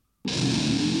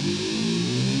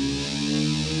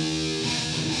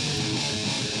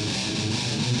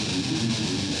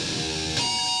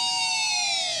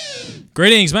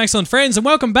Greetings, my excellent friends, and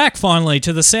welcome back finally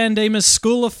to the San Dimas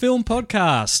School of Film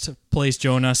podcast. Please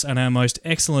join us on our most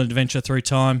excellent adventure through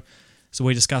time as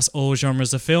we discuss all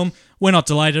genres of film. We're not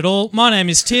delayed at all. My name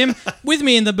is Tim. With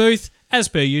me in the booth, as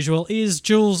per usual, is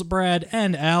Jules, Brad,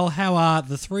 and Al. How are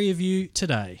the three of you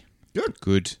today?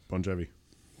 Good. Bon Jovi.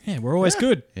 Yeah, we're always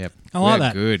good. Yep. I like We're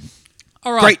that. Good.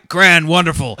 All right. Great, grand,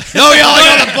 wonderful. No yelling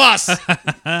on the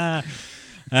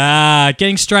bus.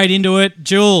 Getting straight into it,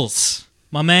 Jules,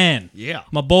 my man. Yeah.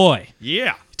 My boy.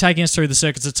 Yeah. Taking us through the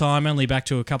circuits of time, only back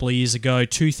to a couple of years ago,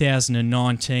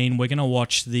 2019. We're going to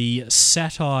watch the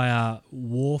satire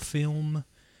war film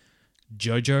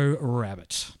Jojo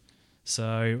Rabbit.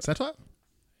 So, Satire?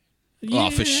 yeah,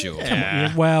 Oh, for sure. come on,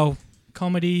 yeah, well,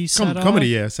 comedy, satire. Comedy,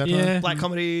 yeah. Satire. Yeah, Black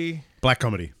comedy. Black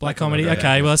comedy. black comedy.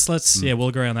 Okay, well, let's we'll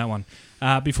agree on that one.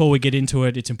 Before we get into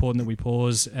it, it's important that we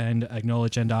pause and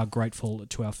acknowledge and are grateful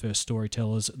to our first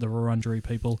storytellers, the Wurundjeri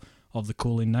people of the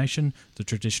Kulin Nation, the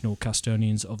traditional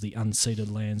custodians of the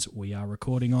unceded lands we are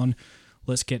recording on.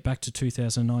 Let's get back to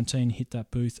 2019. Hit that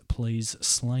booth, please,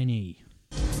 Slaney.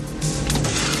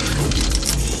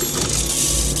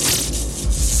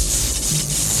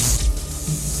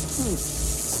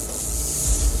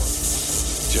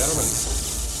 Gentlemen,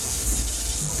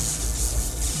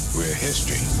 we're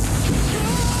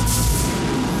history.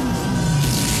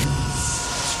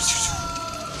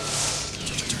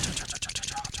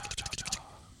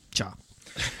 Cha.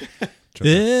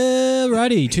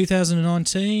 Righty,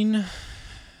 2019.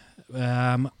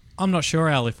 I'm not sure,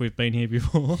 Al, if we've been here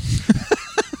before.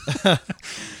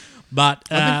 But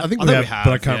I think we we have, have,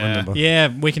 but I can't yeah. remember. yeah,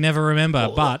 we can never remember.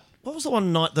 But What was the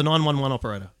one? The 911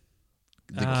 operator.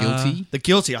 The guilty. The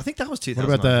Guilty. I think that was What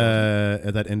 2009.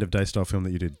 about that end of day style film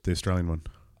that you did, the Australian one?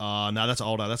 No, that's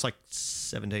older. That's like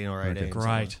 17 or 18. Okay.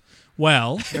 great.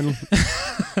 Well,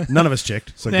 None of us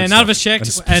checked. So yeah, good none of stuff.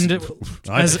 us checked, and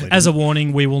I as definitely a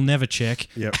warning, we will never check.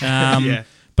 Yep. Yeah.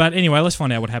 But anyway, let's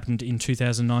find out what happened in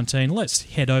 2019. Let's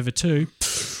head over to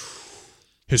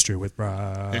History with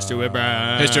Brad. History with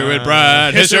Brad. History with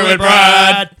Brad. History with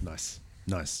Brad.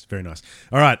 Nice. Very nice.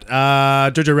 All right.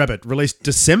 Jojo Rabbit released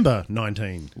December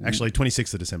 19. Actually,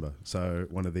 26th of December. So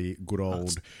one of the good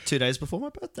old... 2 days before my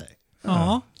birthday.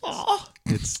 Aw,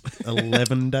 It's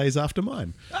 11 days after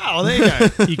mine. Oh, there you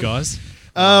go. you guys.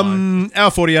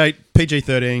 Hour 48,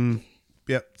 PG-13.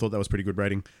 Yep, thought that was pretty good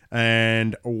rating.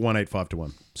 And 185 to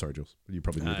 1. Sorry, Jules. You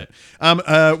probably knew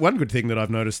that. One good thing that I've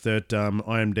noticed that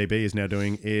IMDb is now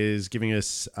doing is giving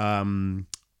us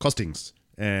costings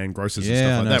and grosses and Yeah,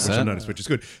 stuff I like that, noticed which I that. noticed, which is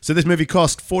good. So this movie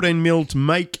cost 14 mil to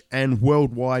make and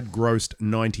worldwide grossed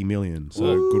 90 million.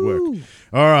 So good work.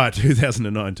 All right,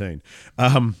 2019.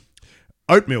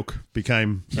 Oat milk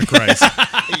became a craze.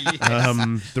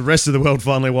 The rest of the world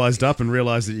finally wised up and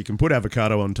realised that you can put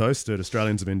avocado on toast, that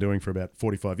Australians have been doing for about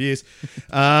 45 years.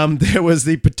 There was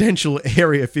the potential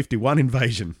Area 51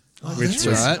 invasion, which that's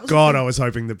was, right. God, I was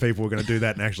hoping that people were going to do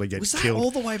that and actually get Was that killed.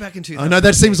 all the way back in 2000? I know,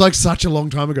 that seems like such a long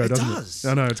time ago, doesn't does. it?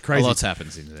 I know, it's A crazy. lot's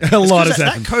happened since then. A lot has that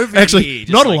happened. COVID Actually, year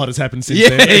just not a like- lot has happened since Yeah,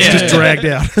 then. It's yeah. just dragged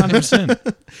out.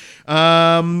 100%.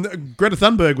 Greta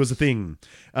Thunberg was a thing.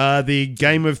 The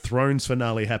Game of Thrones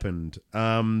finale happened.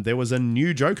 There was a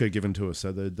new Joker given to us,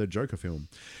 so the Joker film.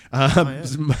 Martin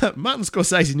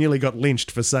Scorsese nearly got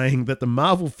lynched for saying that the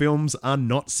Marvel films are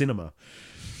not cinema.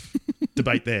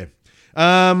 Debate there.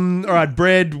 All right,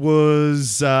 bread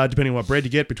was, depending on what bread you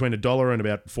get, between $1 and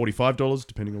about $45,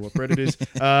 depending on what bread it is.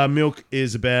 Milk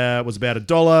was about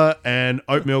 $1, and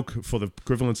oat milk, for the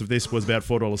equivalence of this, was about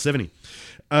 $4.70.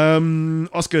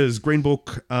 Oscars, Green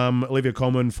Book, Olivia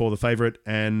Colman for The Favourite,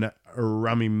 and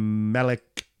Rami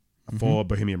Malek for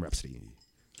Bohemian Rhapsody.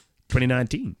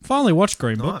 2019. Finally watched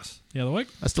Green Book Nice. the other week.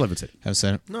 I still haven't seen it. Have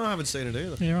seen it. No, I haven't seen it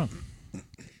either. Yeah, right.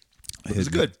 Was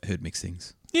it good? Heard mixed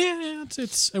things. Yeah,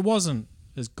 it wasn't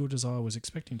as good as I was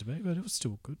expecting to be, but it was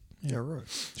still good. Yeah, right.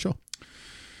 Sure.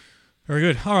 Very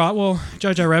good. All right, well,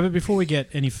 Jojo Rabbit, before we get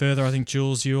any further, I think,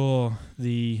 Jules, you're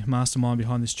the mastermind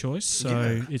behind this choice,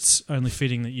 so it's only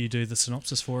fitting that you do the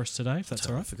synopsis for us today, if that's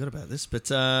all I right. forgot about this. But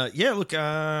yeah, look,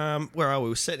 where are we?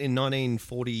 We're set in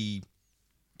 1945.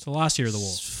 It's the last year of the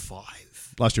war.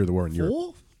 Last year of the war in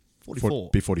Europe. 44.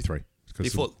 Be 43. Because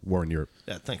Before- of the war in Europe.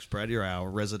 Yeah, thanks, Brad. You're our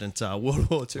resident World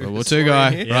War II. World War II historian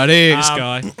guy. here. Right here. This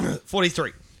guy.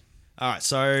 43. All right,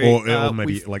 so Or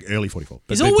maybe we've- like early 44.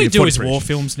 But Is all we do is 43. war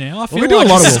films now? I feel we do like a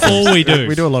lot of this is war films. all we do.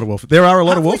 We do a lot of war films. There are a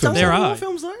lot of war Have we done films. There some are. war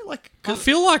films though. Like, I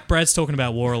feel like Brad's talking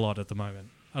about war a lot at the moment.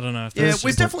 I don't know if yeah, that's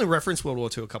we've just definitely referenced World War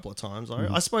II a couple of times.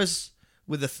 I suppose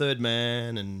with the Third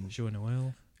Man and Joe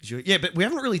Noel. Yeah, but we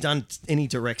haven't really done any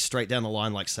direct straight down the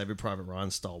line like Saving Private Ryan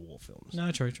style war films.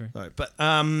 No, true. No, but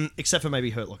except for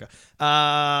maybe Hurt Locker.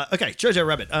 Okay, Jojo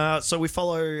Rabbit. So we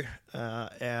follow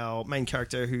our main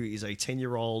character who is a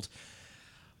 10-year-old.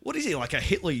 What is he, like a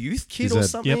Hitler Youth kid or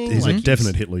something? Yep, he's Like, a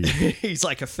definite Hitler Youth. he's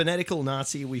like a fanatical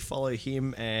Nazi. We follow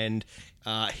him and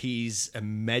his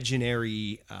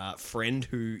imaginary friend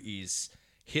who is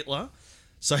Hitler.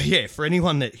 So yeah, for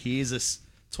anyone that hears us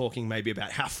talking maybe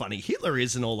about how funny Hitler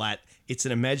is and all that, it's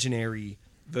an imaginary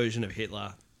version of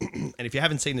Hitler. And if you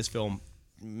haven't seen this film,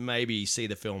 maybe see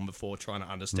the film before trying to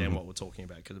understand what we're talking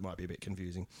about, because it might be a bit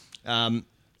confusing. So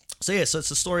it's the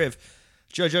story of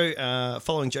Jojo,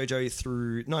 following Jojo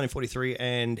through 1943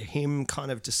 and him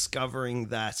kind of discovering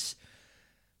that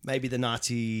maybe the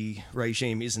Nazi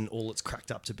regime isn't all it's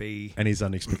cracked up to be, And his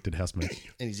unexpected housemate.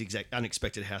 and his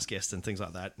unexpected house guest and things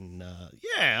like that. And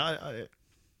I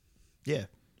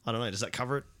don't know. Does that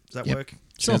cover it? Does that work?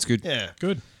 Sounds good. Yeah.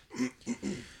 Good.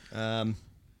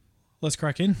 Let's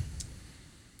crack in.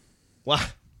 Wow.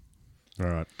 All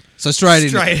right. So straight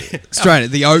Straight.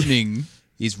 in. The opening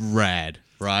is rad,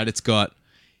 right? It's got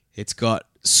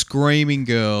screaming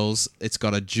girls. It's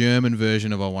got a German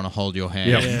version of "I Want to Hold Your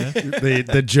Hand." Yep.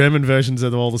 The German versions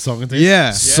of all the song and things.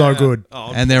 Yeah. So good.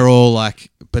 Oh, And they're all like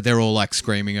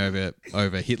screaming over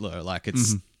Hitler. Like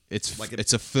it's Like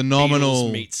it's a phenomenal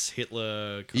Beatles meets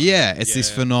Hitler. It's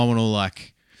this phenomenal,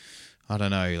 like, I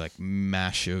don't know, like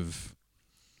mash of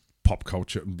Pop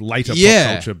culture, later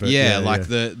pop culture. But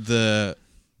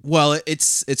it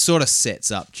sort of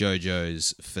sets up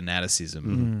JoJo's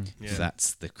fanaticism, if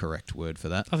that's the correct word for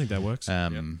that. I think that works.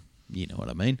 You know what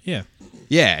I mean? Yeah.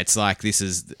 Yeah, it's like this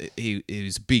is he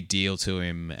was a big deal to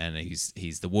him, and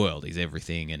he's the world, he's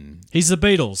everything, and He's the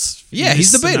Beatles. yeah, in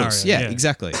he's the this Beatles. scenario. Yeah,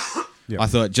 exactly. Yep. I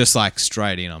thought just like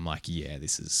straight in, I'm like, yeah,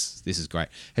 this is great.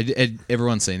 Had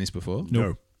everyone seen this before?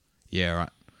 No. Yeah, right.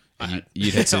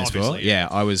 You'd had seen this before? Obviously, yeah.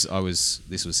 Yeah, I was.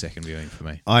 This was second viewing for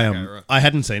me. right. I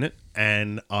hadn't seen it,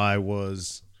 and I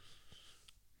was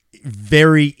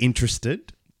very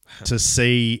interested to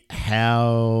see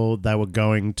how they were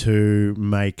going to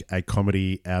make a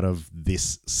comedy out of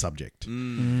this subject.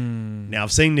 Now,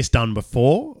 I've seen this done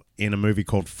before in a movie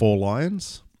called Four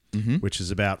Lions, which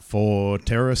is about 4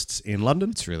 terrorists in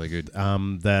London It's really good.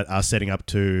 that are setting up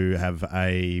to have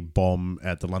a bomb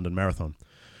at the London Marathon.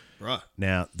 Right.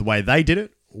 Now, the way they did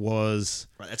it was...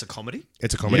 Right. That's a comedy.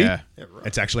 It's a comedy. Yeah. Yeah, right.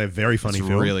 It's actually a very funny It's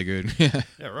film. really good. Yeah.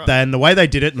 Yeah, right. Then the way they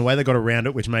did it and the way they got around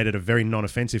it, which made it a very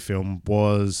non-offensive film,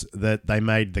 was that they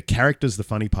made the characters the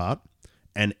funny part,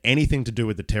 and anything to do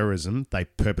with the terrorism, they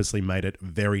purposely made it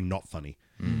very not funny.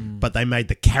 But they made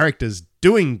the characters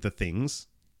doing the things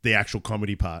the actual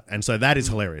comedy part, and so that is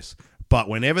hilarious. But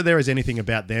whenever there is anything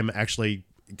about them actually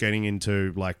getting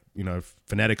into, like, you know,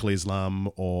 fanatical Islam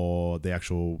or the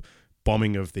actual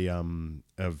bombing of the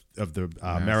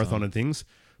marathon and things,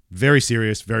 very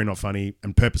serious, very not funny,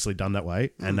 and purposely done that way.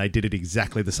 And they did it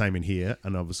exactly the same in here.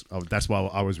 And that's why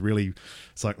I was really,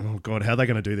 it's like, oh God, how are they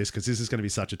going to do this? Because this is going to be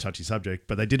such a touchy subject.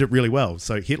 But they did it really well.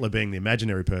 So Hitler being the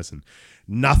imaginary person,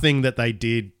 nothing that they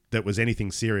did that was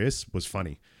anything serious was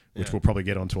funny, which we'll probably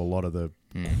get onto a lot of the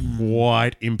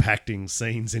quite impacting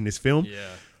scenes in this film. Yeah.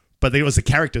 But it was the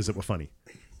characters that were funny.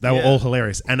 They were all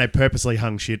hilarious. And they purposely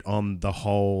hung shit on the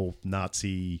whole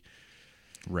Nazi...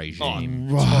 Regime.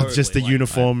 Totally just the like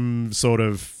uniform sort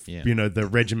of, Yeah. you know, the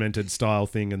regimented style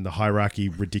thing and the hierarchy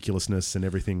ridiculousness and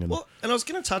everything. And Well, and I was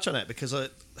going to touch on that because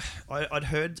I'd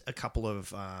heard a couple of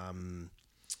kind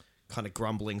of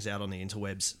grumblings out on the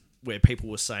interwebs where people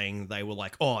were saying they were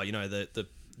like, oh, you know, the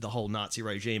whole Nazi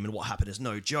regime and what happened is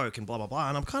no joke and blah, blah, blah.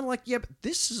 And I'm kind of like, yeah, but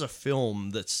this is a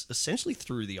film that's essentially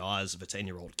through the eyes of a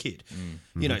 10-year-old kid.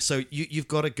 You know, so you've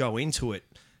got to go into it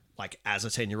like as a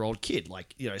 10-year-old kid.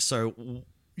 Like, you know, so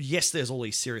yes, there's all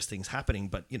these serious things happening,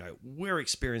 but, you know, we're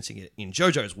experiencing it in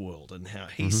JoJo's world and how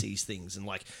he sees things. And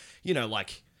like, you know,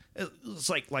 like it's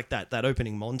like that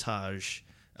opening montage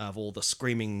of all the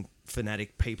screaming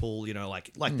fanatic people, you know,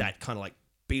 like that kind of like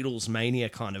Beatles mania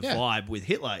kind of vibe with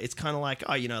Hitler. It's kind of like,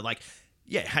 oh, you know, like,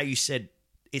 yeah, how you said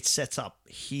it sets up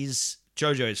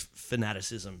JoJo's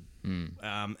fanaticism.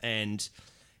 And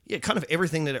yeah, kind of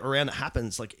everything that around it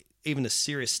happens, like even the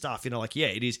serious stuff, you know, like,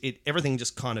 yeah, everything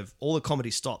just kind of, all the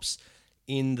comedy stops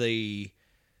in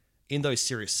those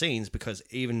serious scenes, because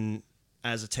even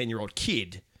as a 10-year-old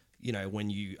kid, you know, when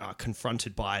you are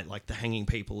confronted by like the hanging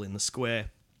people in the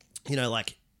square, you know,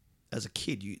 like as a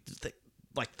kid,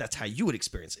 like that's how you would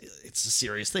experience it. It's a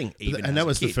serious thing. Even and as that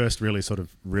was a the kid. first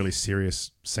really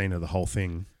serious scene of the whole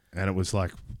thing. And it was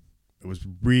like, it was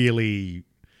really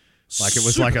Like it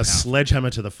was Super like a powerful. sledgehammer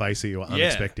to the face that you were Yeah.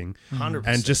 unexpecting. 100%.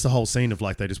 And just the whole scene of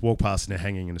like they just walk past and they're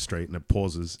hanging in the street and it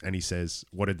pauses and he says,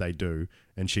 "What did they do?"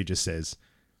 And she just says,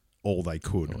 "All they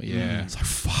could." yeah. It's like,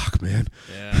 fuck, man.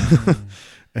 Yeah.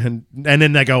 And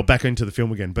then they go back into the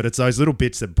film again. But it's those little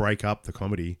bits that break up the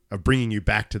comedy of bringing you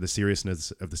back to the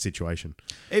seriousness of the situation.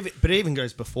 But it even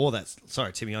goes before that.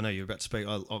 Sorry, Timmy, I know you're about to speak.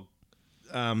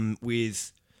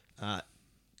 With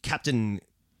Captain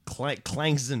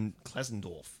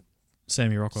Klasendorf.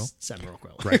 Sammy Rockwell. Sam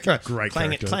Rockwell. Great character. I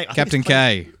think Captain it's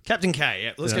K. Captain K,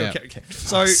 yeah. Let's go Yeah. with Captain K.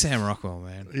 So, Sam Rockwell,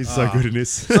 man. He's so good in this.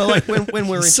 so like when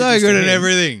we're So introduced good to at him-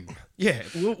 everything. Yeah,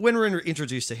 when we're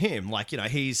introduced to him, like, you know,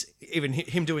 he's even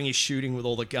him doing his shooting with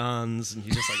all the guns, and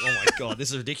he's just like, oh my god,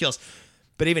 this is ridiculous.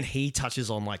 But even he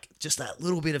touches on like just that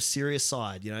little bit of serious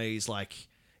side. You know, he's like,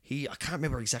 I can't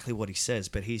remember exactly what he says,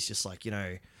 but he's just like, you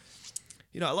know,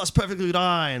 I lost perfectly good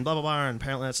eye, and blah blah blah, and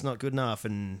apparently that's not good enough,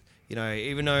 and you know,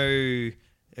 even though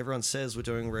everyone says we're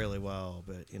doing really well,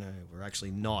 but you know, we're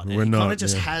actually not. And We're he kind not, of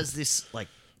just yeah. has this like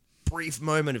brief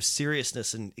moment of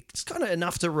seriousness, and it's kind of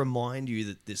enough to remind you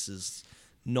that this is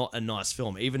not a nice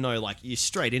film, even though like you're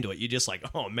straight into it, you're just like,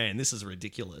 oh man, this is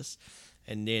ridiculous.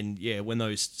 And then when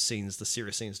those scenes, the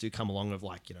serious scenes do come along of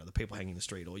like, you know, the people hanging in the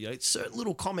street, or you know, certain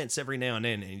little comments every now and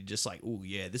then, and you're just like, oh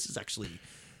yeah, this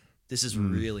is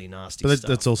really nasty But stuff.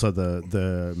 that's also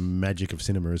the magic of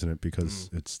cinema, isn't it? Because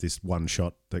it's this one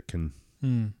shot that can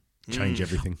change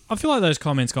everything. I feel like those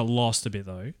comments got lost a bit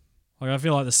though. Like I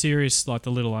feel like the serious, like the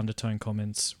little undertone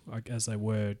comments, like as they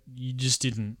were, you just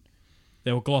didn't.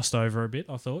 They were glossed over a bit.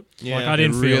 I thought. Yeah. Like I They're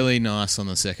didn't feel. really nice on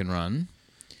the second run.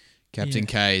 Captain Yeah.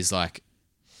 K is like,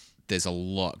 there's a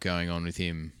lot going on with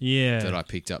him Yeah. that I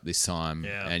picked up this time,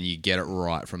 Yeah. and you get it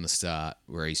right from the start,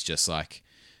 where he's just like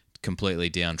completely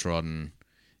downtrodden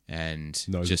and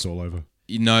Knows just it's all over.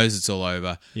 he knows it's all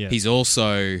over. Yeah. He's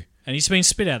also And he's been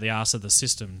spit out the arse of the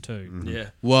system too.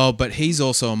 yeah, but he's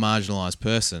also a marginalised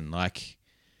person. Like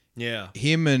yeah.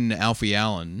 him and Alfie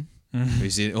Allen,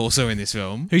 who's also in this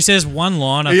film. Who says one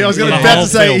line? Yeah, I was going to about to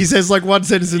say he says like one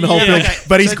sentence in the whole Yeah, film, okay.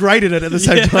 but he's great at it at the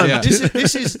same time. Yeah.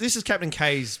 This is Captain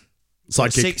K's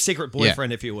Sidekick. secret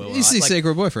boyfriend, if you will. He's right? his Like,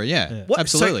 secret boyfriend, yeah. what,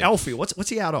 Absolutely. So Alfie, what's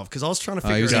he out of? Because I was trying to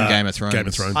figure He was it in out. Game of Thrones. Game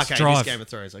of Thrones. Okay, Drive. he's Game of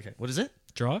Thrones. Okay, what is it?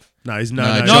 Drive. No, he's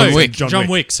No, no, John he's Wick. John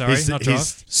Wick, sorry, not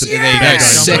Drive. There you go.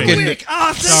 Second, Wick.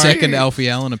 Oh, second Alfie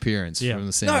Allen appearance Yeah. from the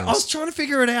No, sound. I was trying to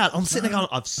figure it out. I'm sitting there going,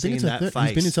 I've seen that face.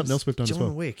 He's been in something else we've done John as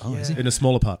well. Wick. Oh, yeah. is he? In a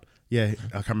smaller part. Yeah,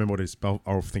 I can't remember what it is, but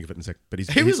I'll think of it in a sec. But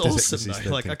He was he's- awesome this is though. the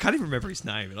Like thing. I can't even remember his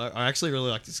name. And I actually really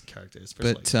like this character,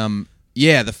 especially. But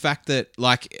the fact that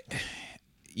like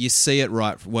you see it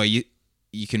right, well, you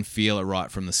can feel it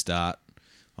right from the start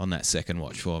on that second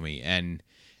watch for me, and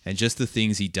just the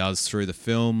things he does through the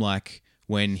film, like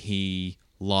when he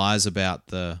lies about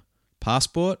the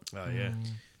passport. oh yeah,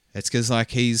 It's because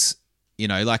like he's, you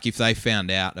know, like if they found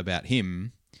out about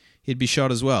him, he'd be shot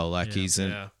as well. Like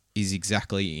yeah. he's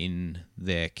exactly in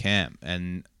their camp,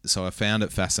 and so I found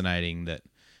it fascinating that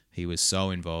he was so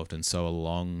involved and so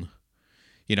along.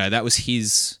 You know, that was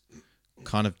his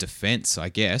kind of defense, I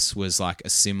guess, was like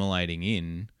assimilating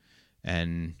in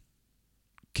and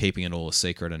keeping it all a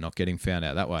secret and not getting found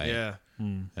out that way. yeah.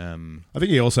 I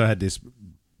think he also had this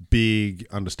big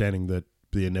understanding that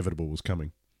the inevitable was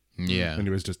coming, Yeah. and he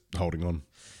was just holding on.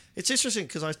 It's interesting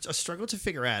because I struggled to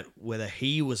figure out whether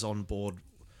he was on board,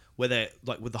 whether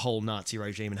like with the whole Nazi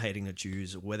regime and hating the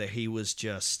Jews, or whether he was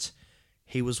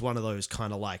one of those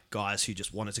kind of like guys who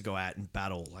just wanted to go out and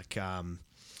battle,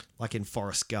 like in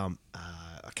Forrest Gump.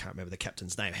 I can't remember the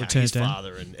captain's name. How Return his to Dan.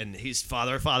 father and his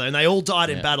father, and they all died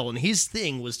in battle. And his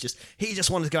thing was he just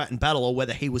wanted to go out and battle, or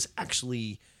whether he was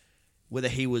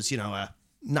you know a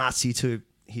Nazi to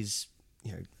his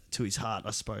to his heart,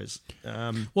 I suppose.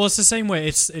 Well, it's the same way.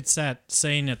 It's that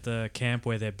scene at the camp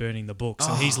where they're burning the books,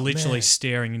 and he's literally man.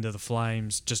 staring into the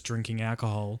flames, just drinking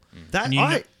alcohol. That And you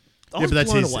I know- Yeah, was but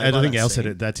that's blown his. away I by think that Al said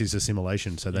scene. it. That's his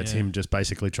assimilation. So that's Yeah. him just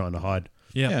basically trying to hide.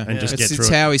 Yeah. And just it's, get it's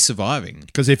through it. how he's surviving.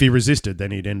 Because if he resisted,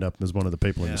 then he'd end up as one of the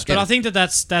people in the street. But I think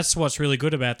that's what's really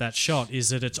good about that shot is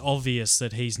that it's obvious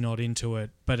that he's not into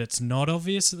it, but it's not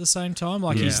obvious at the same time.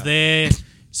 Like he's there.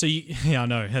 So I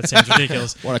know that sounds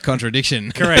ridiculous. What a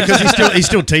contradiction. Correct. Because he's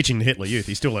still teaching the Hitler Youth.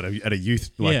 He's still at a youth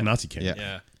Yeah. Nazi camp. Yeah.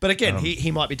 Yeah, but again,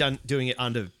 he might be doing it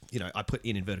under I put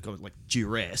in inverted commas like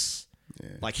duress.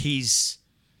 Like he's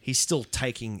still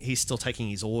taking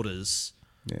his orders.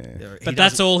 Yeah. But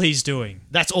that's all he's doing.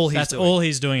 That's all he's That's doing. all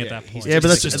he's doing at Yeah, that he's point. Yeah,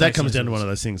 but It's just that taking comes his down to one orders. of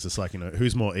those things. It's like,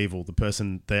 who's more evil? The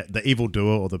person, the evil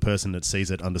doer, or the person that sees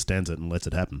it, understands it, and lets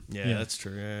it happen? Yeah, that's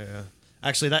true. Yeah.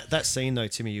 Actually, that scene though,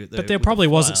 Timmy. But there probably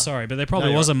was fire. Sorry, but there probably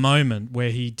No, you're was right. a moment where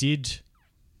he did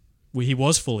he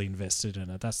was fully invested in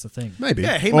it. That's the thing. Maybe.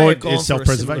 Yeah, he Or may have gone it's through a similar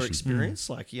self-preservation. experience.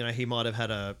 Like, you know, he might have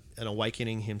had an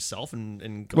awakening himself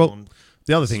and gone. Well,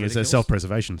 the other thing It's is a ridiculous.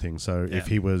 self-preservation thing. So Yeah. if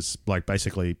he was like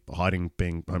basically hiding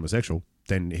being homosexual,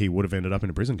 then he would have ended up in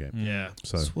a prison camp. Yeah.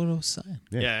 So That's what I was saying.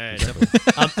 Yeah, definitely.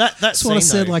 That That's what I scene,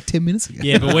 said though- like 10 minutes ago.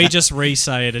 Yeah, but we just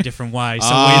re-say it a different way. So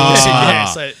Ah. we listen. Yeah,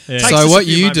 Ah. so, it Yeah. takes So us a what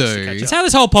few you moments to do catch It's up. how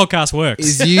this whole podcast works.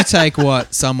 Is you take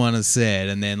what someone has said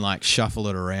and then like shuffle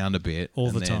it around a bit All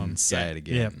and the then time. say Yeah. it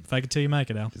again. Yeah, fake it till you make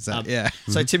it, Al. Is that, yeah.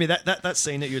 So Timmy, that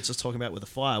scene that you were just talking about with the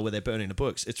fire, where they're burning the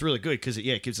books, it's really good because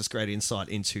it gives us great insight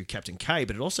into Captain K,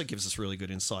 but it also gives us really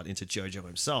good insight into Jojo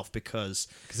himself because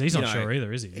He's you not know, sure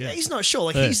either, is he? Yeah, he's not sure.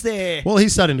 Like he's there. well,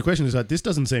 he's starting to question. He's like, this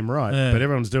doesn't seem right, Yeah. but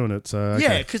everyone's doing it. So okay.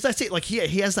 Yeah, because that's it. Like he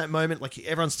has that moment, like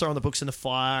everyone's throwing the books in the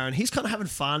fire, and he's kind of having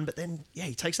fun. But then,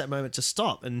 he takes that moment to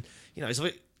stop, and you know, he's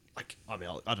like, I mean,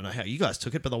 I don't know how you guys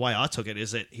took it, but the way I took it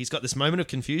is that he's got this moment of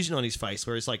confusion on his face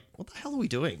where he's like, "What the hell are we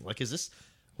doing? Like, is this?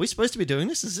 Are we supposed to be doing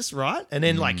this? Is this right?" And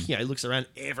then, like, he looks around,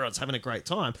 everyone's having a great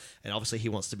time, and obviously he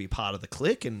wants to be part of the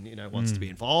clique, and wants to be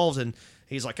involved, and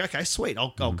he's like, "Okay, sweet, I'll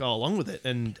go along with it."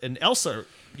 And Elsa,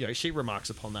 she remarks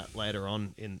upon that later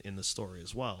on in the story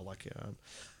as well. Like,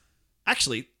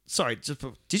 actually, sorry,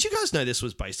 did you guys know this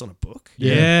was based on a book?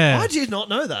 Yeah. I did not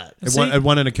know that. It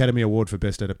won an Academy Award for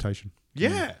Best Adaptation.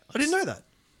 Yeah, I didn't know that.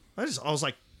 I was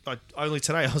like, only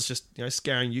today I was just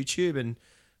scouring YouTube and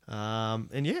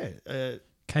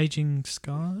Caging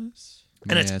Skies?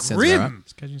 and Yeah, it's sounds grim. right.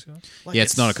 Is Caging Skies? Like, Yeah,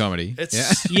 it's not a comedy.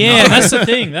 It's Yeah, that's the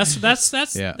thing. That's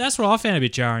Yeah. that's what I found a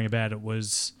bit jarring about it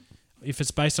was if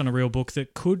it's based on a real book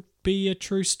that could be a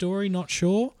true story, not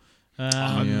sure. Yeah,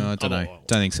 I don't know.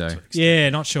 Don't think so. Yeah,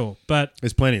 not sure. But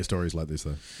There's plenty of stories like this,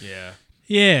 though. yeah.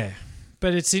 yeah,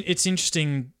 but it's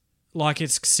interesting. Like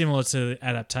it's similar to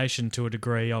adaptation to a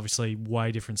degree. Obviously,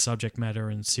 way different subject matter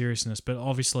and seriousness. But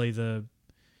obviously, the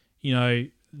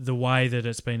way that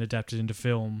it's been adapted into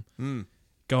film,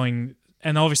 going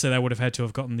and obviously they would have had to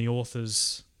have gotten the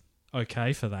authors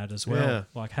okay for that as well. Yeah.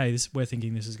 Like, hey, we're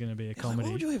thinking this is going to be a Like, comedy.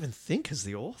 what would you even think as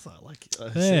the author? Like,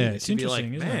 Yeah, it's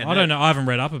interesting, isn't it? I don't know. I haven't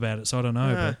read up about it, so I don't know.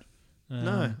 Yeah. But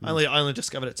No, I only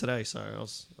discovered it today, so I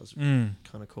was kind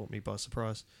of caught me by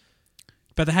surprise.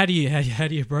 But how do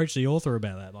you approach the author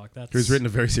about that? Like that's Who's written a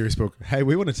very serious book. Hey,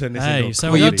 we want to turn this Hey, into a so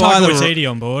Well, we you got buy Taika the-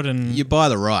 Waititi on board, and You buy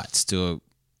the rights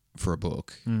for a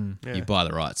book. Yeah. You buy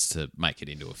the rights to make it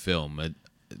into a film.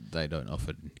 They don't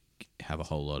often have a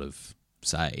whole lot of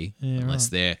say unless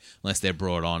they're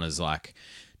brought on as like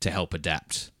to help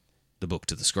adapt the book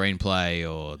to the screenplay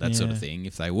or that sort of Yeah. thing.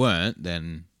 If they weren't,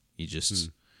 then you just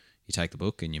you take the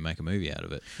book and you make a movie out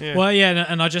of it. Yeah. Well, yeah,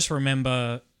 and I just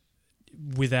remember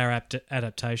with our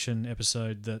adaptation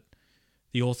episode that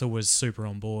the author was super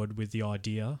on board with the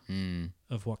idea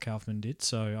of what Kaufman did.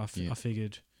 So I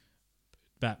figured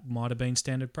that might have been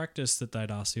standard practice that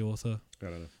they'd ask the author. I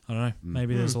don't know. I don't know.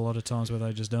 Maybe there's a lot of times where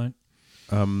they just don't.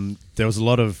 There was a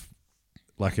lot of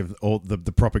like of all the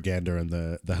propaganda and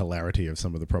the hilarity of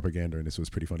some of the propaganda, and this was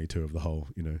pretty funny too. Of the whole,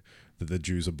 that the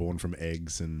Jews are born from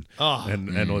eggs and all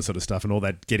that sort of stuff, and all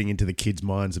that getting into the kids'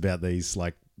 minds about these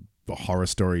like horror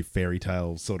story fairy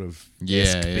tale sort of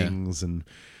things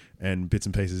and bits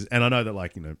and pieces. And I know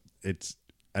that it's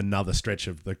another stretch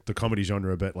of the comedy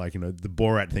genre, but the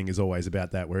Borat thing is always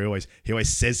about that, where he always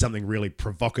says something really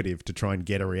provocative to try and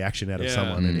get a reaction out of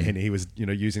someone, and he was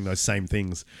using those same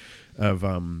things of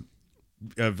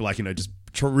just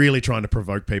really trying to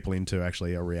provoke people into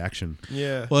actually a reaction.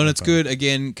 Yeah. Well, and it's good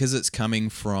again because it's coming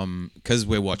from because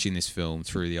we're watching this film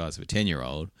through the eyes of a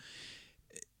 10-year-old.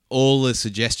 All the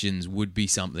suggestions would be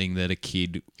something that a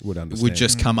kid Would understand. would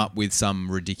just come up with some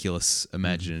ridiculous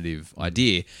imaginative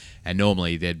idea, and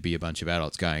normally there'd be a bunch of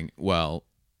adults going, "Well,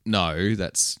 no,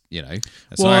 that's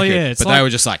that's Well, not accurate." yeah, it's but like- they were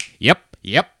just like, "Yep,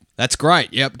 that's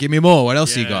great. Yep, give me more. What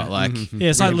else you got?" Like, Yeah, it's We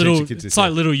like can teach little. the kids It's this,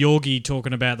 like little Yorgi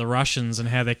talking about the Russians and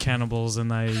how they're cannibals and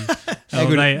they,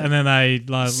 good-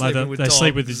 they with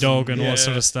sleep with the dogs dog and all and- that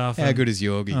sort of stuff. how good is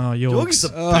Yorgi? Oh, Yorgie's Yorgs. the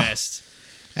best.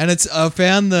 And I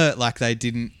found that like they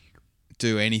didn't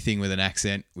do anything with an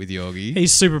accent with Yorgi.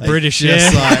 He's super They British,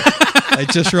 just, yeah. they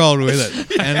just rolled with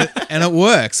it, and it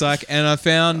works. Like, and I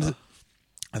found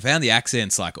the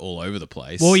accents like all over the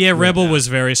place. Well, yeah, Rebel was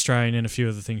very Australian in a few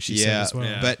of the things she said yeah, as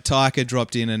well. but Taika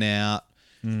dropped in and out.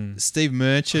 Steve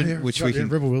Merchant, which we can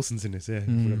Rebel Wilson's in this. Yeah,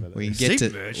 forgot about that. we can Steve get to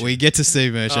Merchant. we get to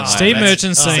Steve Merchant. later. Steve That's-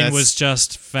 Merchant's scene that's- was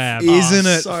just fab. isn't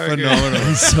it so good. phenomenal?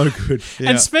 He's so good.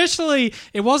 And especially,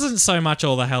 it wasn't so much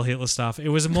all the Hell Hitler stuff. It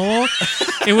was more,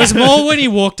 when he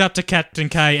walked up to Captain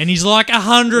K and he's like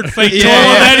 100 feet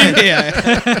taller than him.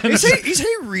 yeah. Is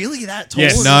he really that tall?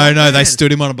 Yes. No, they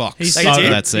stood him on a box. He's for so-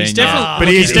 that scene. he's yeah. definitely- But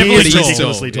he he's is definitely tall.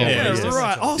 ridiculously tall. Yeah, Yeah, He's definitely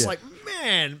right. tall. I was Yeah. like,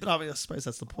 man, but I suppose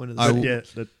that's the point of the I- film. Yeah,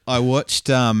 that- I watched,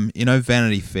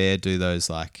 Vanity Fair do those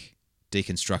like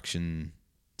deconstructions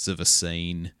of a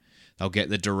scene. They'll get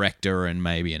the director and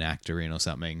maybe an actor in or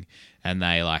something, and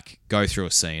they like go through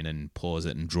a scene and pause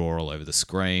it and draw all over the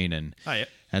screen. And Oh, yeah.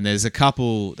 and there are a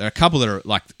couple that are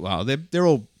like, well, they're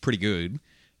all pretty good.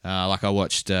 Like I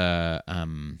watched John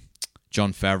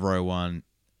Favreau one.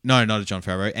 No, not a John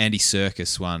Favreau. Andy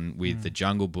Serkis one with the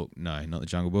Jungle Book. No, not the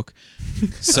Jungle Book.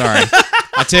 Sorry.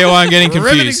 I tell you why I'm getting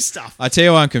Riveting confused. stuff. I tell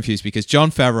you why I'm confused because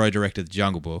John Favreau directed the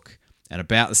Jungle Book, and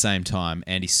about the same time,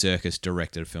 Andy Serkis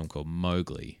directed a film called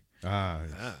Mowgli.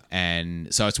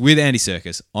 And so it's with Andy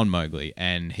Serkis on Mowgli,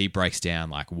 and he breaks down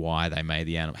like why they made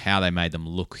the animal, how they made them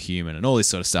look human, and all this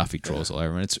sort of stuff. He draws all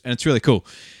over, and it's really cool.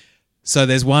 So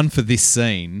there's one for this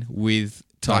scene with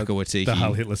Taika Waititi, the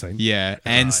Heil Hitler scene. yeah,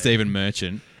 and Stephen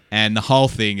Merchant. And the whole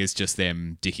thing is just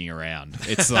them dicking around.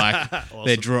 It's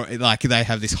like they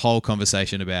have this whole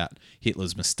conversation about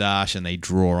Hitler's moustache, and they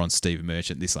draw on Steve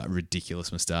Merchant this like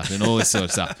ridiculous moustache and all this sort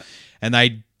of stuff. And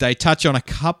they touch on a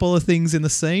couple of things in the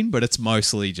scene, but it's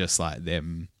mostly just like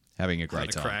them having a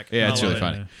great time. crack. Yeah, it's I really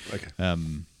love funny.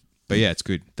 Okay. But yeah, it's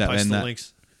good. Post the that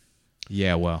links.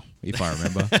 yeah, well, if I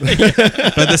remember. But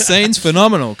the scene's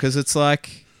phenomenal because it's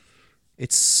like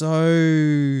it's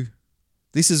so.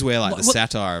 This is where like the Well,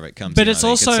 satire of it comes. But in, it's I think.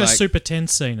 also a like- super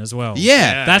tense scene as well.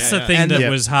 Yeah, That's the thing And that the-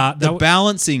 was hard. The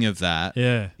balancing of that is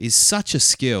Yeah. such a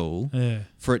skill Yeah.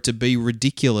 for it to be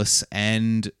ridiculous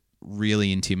and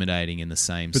really intimidating in the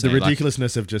same. But scene. the Like,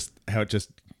 ridiculousness of just how it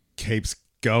just keeps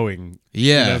going.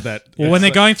 Yeah. You know, that. Well, when it's they're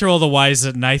like- going through all the ways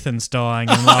that Nathan's dying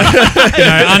and like,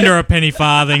 under a penny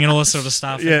farthing and all this sort of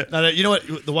stuff. Yeah. No, you know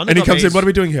what? The one And that he got comes me in. What are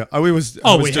we doing here? Oh, we was.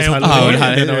 Oh, I was we just hailed hailing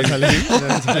the him, Lord. and then I was hailing him, and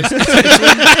then I was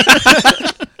hailing him.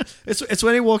 It's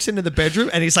when he walks into the bedroom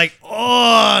and he's like,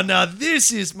 "Oh, now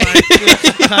this is my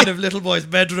kind of little boy's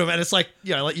bedroom," and it's like,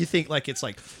 you know, like you think like it's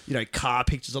like, you know, car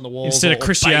pictures on the walls Instead of or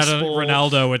Cristiano baseball.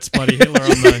 Ronaldo, it's bloody Hitler on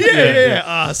the. Yeah.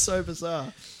 Ah, so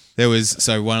bizarre. there was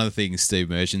so one of the things Steve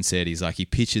Merchant said is like he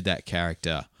pictured that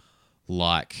character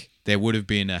like there would have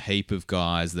been a heap of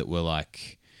guys that were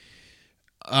like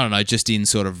I don't know, just in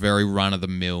sort of very run of the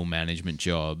mill management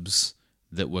jobs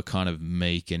that were kind of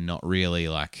meek and not really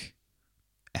like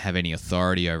have any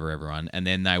authority over everyone, and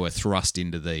then they were thrust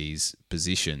into these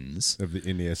positions.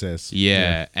 In the SS.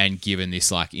 Yeah, and given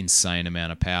this like insane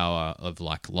amount of power of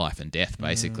like life and death,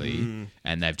 basically,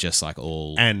 and they've just like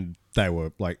all And they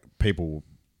were like people.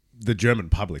 The German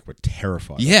public were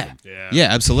terrified. of yeah, them. yeah,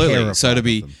 absolutely. Terrified So to of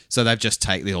be them. so they've just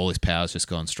taken all this power's just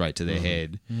gone straight to their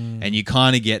head, and you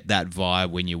kind of get that vibe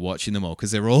when you're watching them all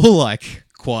because they're all like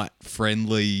quite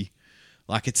friendly.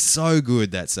 Like it's so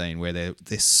good that scene where they're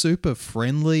super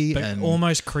friendly But and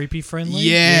almost creepy friendly.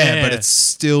 yeah, but it's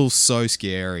still so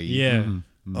scary. Yeah.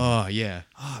 Oh yeah.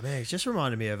 Oh man, it just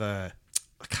reminded me of I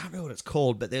can't remember what it's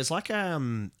called, but there's like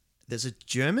there's a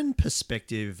German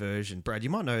perspective version. Brad, you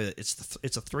might know that it's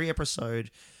a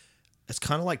 3-episode. It's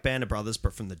kind of like Band of Brothers,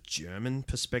 but from the German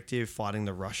perspective, fighting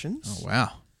the Russians. Oh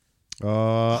wow.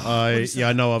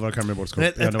 I know of. I can't remember what it's called.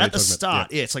 And Yeah, I know what at the you're talking about.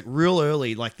 start, yeah, it's like real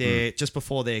early. Like they're just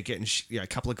before they're getting a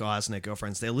couple of guys and their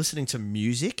girlfriends. They're listening to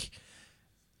music,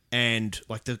 and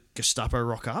like the Gestapo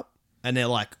rock up, and they're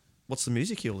like, "What's the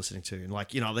music you're listening to?" And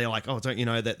like, you know, they're like, "Oh, don't you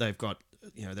know that they've got,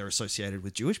 you know, they're associated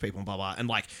with Jewish people and blah blah." And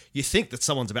like, you think that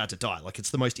someone's about to die. Like it's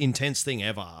the most intense thing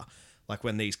ever. Like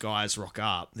when these guys rock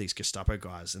up, these Gestapo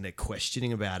guys, and they're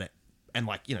questioning about it. And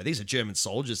like, you know, these are German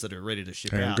soldiers that are ready to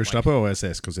ship out. Gestapo or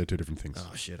SS? Because they're two different things.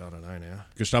 Oh shit, I don't know now.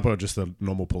 Gestapo are just the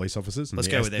normal police officers. And Let's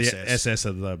the go with the SS. SS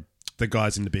are the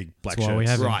guys in the big black That's why shirts. we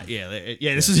have him. Right,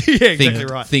 yeah, this is exactly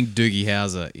right. Think Doogie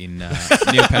Howser in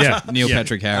Neil Yeah.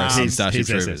 Patrick Harris in He's Starship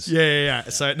SS. Troopers. Yeah.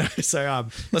 So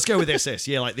let's go with SS.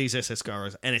 Yeah, like these SS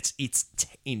guys, and it's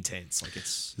intense. Like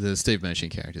it's The Steve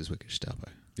Merchant characters were Gestapo.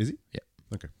 Is he? Yeah.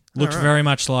 Okay. Looked Alright. very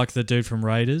much like the dude from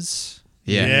Raiders.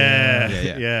 Yeah.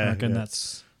 Yeah. I reckon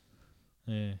that's.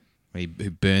 Yeah. Who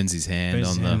burns his hand Burns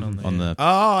on his the hand on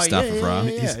the- Staff of Ra.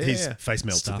 His face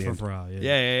melts Stuff at the of end. Ra.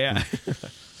 Yeah. yeah.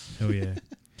 Hell yeah.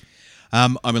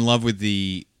 I'm in love with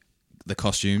the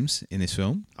costumes in this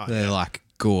film. Oh, They're yeah. like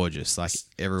gorgeous. Like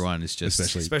everyone is just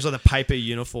Especially the paper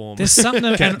uniform. There's something.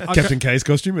 And I Captain K's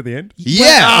costume at the end.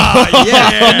 yeah.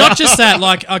 Well, not just that.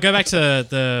 Like, I'll go back to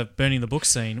the burning the book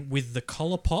scene with the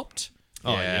collar popped.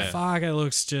 Oh, yeah. Fuck, it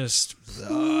looks just.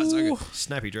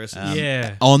 Snappy dresses.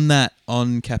 Yeah.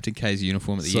 On Captain K's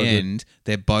uniform at the So good. end,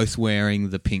 they're both wearing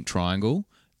the pink triangle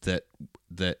that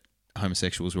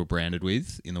homosexuals were branded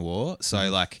with in the war. So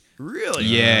like, Really?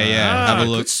 yeah. Have a Good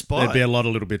look. spot. There'd be a lot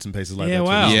of little bits and pieces like Yeah, that.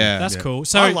 wow. Too. Yeah. That's Yeah. cool.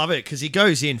 So, I love it because he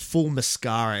goes in full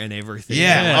mascara and everything.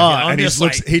 Yeah. Oh, I'm and just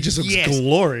he just looks yes.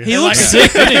 glorious. he looks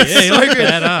sick, doesn't he? Yeah, he So looks good.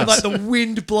 badass. Like the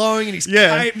wind blowing and he's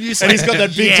Yeah, cape, and just he's got that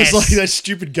big, yes. just like that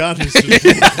stupid gun. It's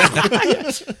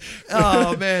just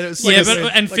Oh man, it was Yeah, like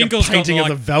but and like Finkel's a painting got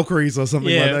of the Valkyries or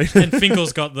something yeah, like that. and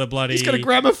Finkel's got the bloody. He's got a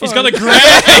gramophone. He's got the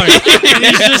gramophone.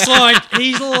 He's just like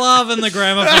he's loving the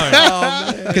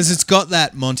gramophone. Because it's got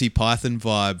that Monty Python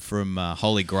vibe from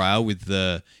Holy Grail with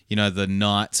the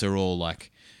knights are all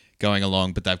like going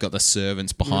along, but they've got the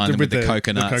servants behind them with the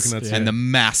coconuts, coconuts, and yeah. the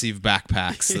massive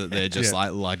backpacks that they're just Yeah.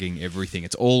 like lugging everything.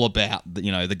 It's all about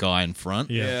the guy in front.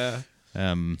 Yeah.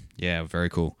 Yeah. Very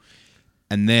cool.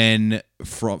 And then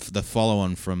the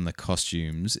follow-on from the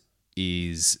costumes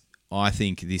is, I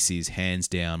think this is hands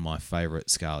down my favourite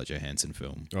Scarlett Johansson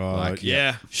film. Oh,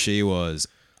 Yeah. She was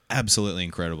absolutely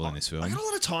incredible in this film. I got a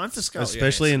lot of time for Scarlett.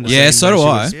 Especially in the Yeah, scene so where do she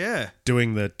I. was Yeah.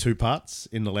 doing the two parts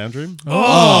in the lounge room.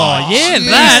 Oh, yeah,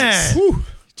 that. Whew.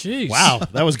 Jeez. Wow,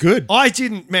 that was good. I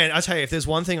didn't, man. I tell you, if there's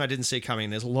one thing I didn't see coming,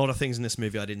 there's a lot of things in this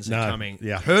movie I didn't see No, coming.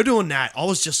 yeah. Her doing that, I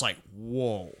was just like,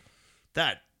 whoa,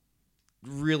 that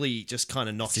really just kind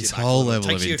of knocks This you back. whole a little. level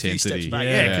Takes of you a few steps intensity. back.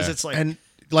 Yeah. Yeah, because it's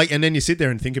like, And then you sit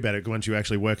there and think about it once you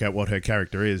actually work out what her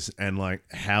character is and like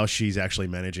how she's actually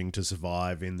managing to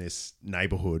survive in this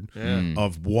neighborhood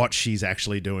of what she's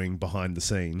actually doing behind the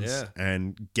scenes Yeah.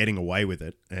 and getting away with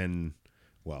it and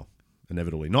well,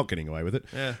 inevitably not getting away with it.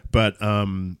 Yeah. But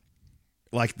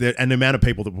like the amount of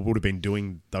people that would have been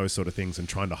doing those sort of things and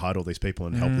trying to hide all these people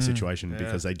and help the situation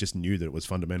because they just knew that it was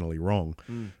fundamentally wrong.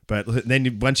 But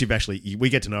then once we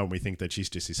get to know and we think that she's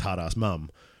just this hard ass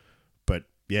mum. But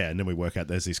yeah, and then we work out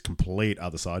there's this complete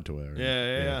other side to her.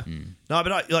 yeah. No,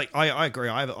 but I agree.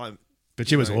 But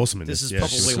she was awesome in This this. is Yeah,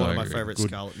 she probably was one so of my good. favorite Good.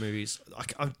 Scarlett movies.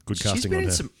 Good She's casting been on in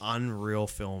her. some unreal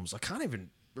films. I can't even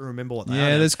remember what they are. Yeah,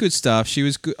 now. there's good stuff. She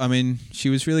was good. I mean, she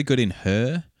was really good in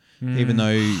Her, even though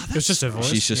It's just a voice.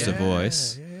 she's just a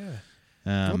voice.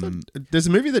 There's a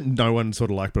movie that no one sort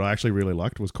of liked, but I actually really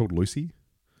liked. Was called Lucy.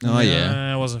 Oh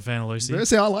yeah. I wasn't a fan of Lucy.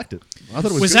 See, I liked it. I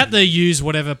thought it was. Was good. that the use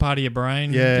whatever part of your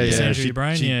brain? Yeah, to enter She, your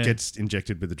brain. she Yeah. gets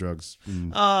injected with the drugs.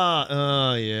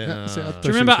 yeah. See, I thought Do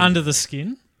you she remember was good. Under the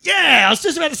Skin? Yeah, I was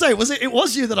just about to say, it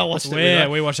was you that I watched it with. Yeah,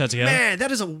 we watched that together. Man,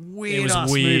 that is a weird it was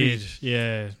ass weird. movie.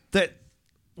 Yeah. That,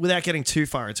 without getting too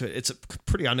far into it, it's a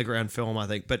pretty underground film, I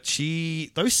think. But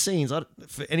those scenes,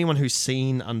 for anyone who's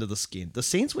seen Under the Skin, the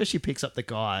scenes where she picks up the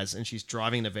guys and she's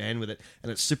driving in a van with it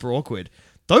and it's super awkward.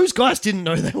 Those guys didn't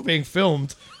know they were being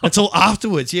filmed until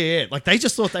afterwards. Yeah. Like they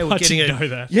just thought they were I getting didn't know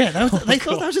that. Yeah, they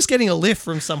thought they were just getting a lift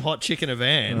from some hot chick in a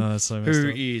van Oh, that's so messed who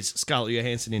up. is Scarlett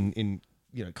Johansson in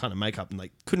kind of makeup, and they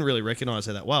couldn't really recognize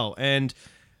her that well. And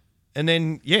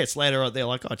then it's later they're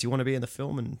like, "Oh, do you want to be in the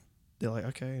film?" And they're like,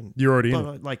 "Okay." And You're already in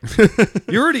but, it. like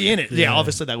you're already in it. Yeah,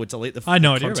 obviously they would delete the. I had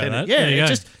no the idea about content. that. Yeah, There you it go.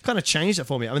 just kind of changed it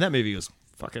for me. I mean, that movie was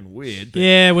fucking weird. But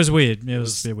Yeah, it was weird. It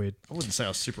was a bit weird. I wouldn't say I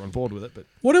was super on board with it, but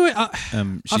What do we?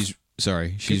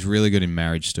 She's really good in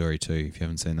Marriage Story too. If you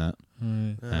haven't seen that,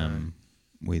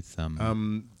 with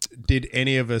Did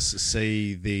any of us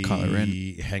see the Kylo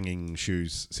Ren. hanging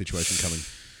shoes situation coming?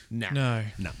 No.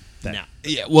 No.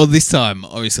 yeah. Well, this time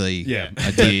obviously, Yeah,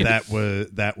 I did.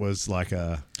 that was like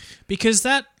a. Because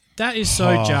that is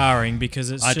so jarring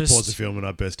because it's I had to just pause the film and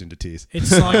I burst into tears.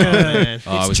 it's like a man.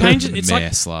 I was changing- a it's like-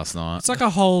 mess last night. it's like a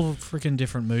whole freaking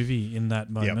different movie in that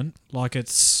moment. Like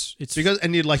it's Because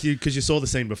because you saw the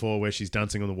scene before where she's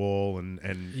dancing on the wall and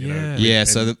you know Yeah. yeah, and-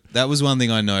 so that was one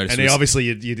thing I noticed. and was- obviously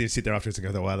you did sit there afterwards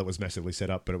and go, "Oh, wow, that was massively set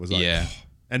up," but it was like Yeah.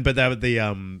 And but they were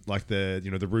the like the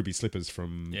the ruby slippers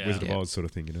from Yeah. Wizard of Yeah. Oz sort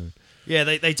of thing, Yeah,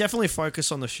 they definitely focus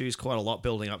on the shoes quite a lot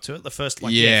building up to it. The first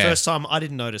Yeah. first time I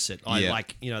didn't notice it. I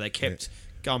Yeah. they kept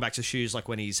going back to shoes like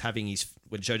when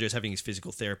Jojo's having his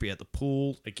physical therapy at the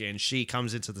pool. Again, she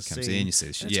comes into the comes scene. in, you see,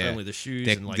 and it's only the shoes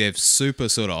They're, and like they're super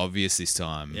sort of obvious this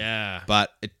time. yeah.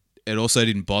 But it also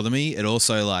didn't bother me. It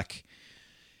also like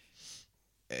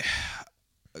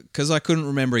because I couldn't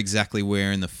remember exactly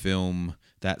where in the film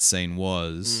that scene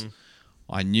was.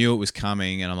 I knew it was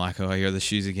coming, and I'm like, oh, here are the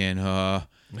shoes again. Oh.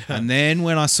 And then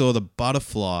when I saw the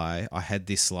butterfly, I had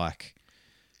this like,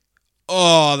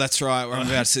 oh, that's right. Where I'm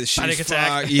about to see the shoes Panic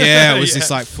attack. fly. Yeah, it was Yeah. this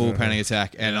like full panic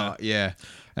attack, and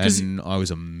And I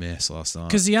was a mess last night.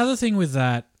 Because the other thing with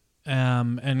that,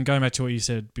 and going back to what you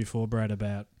said before, Brad,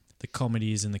 about the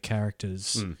comedies and the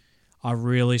characters, I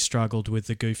really struggled with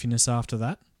the goofiness after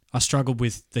that. I struggled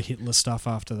with the Hitler stuff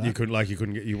after that. You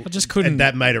couldn't get you. I just couldn't. And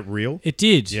that made it real. It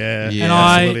did. Yeah, Yeah. And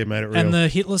absolutely, it made it real. And the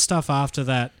Hitler stuff after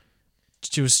that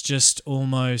was just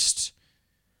almost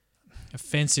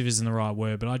offensive isn't the right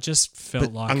word, but I just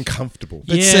felt like uncomfortable.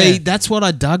 But Yeah. see, that's what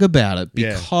I dug about it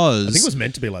Yeah. because I think it was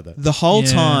meant to be like that. the whole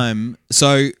Yeah. time.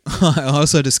 So I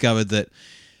also discovered that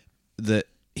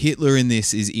Hitler in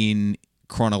this is in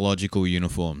chronological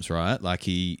uniforms, right? Like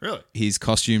Really? his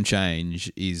costume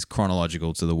change is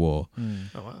chronological to the war.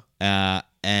 Oh wow.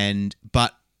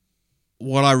 But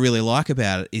what I really like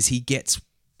about it is he gets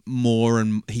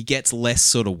less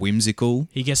sort of whimsical.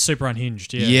 he gets super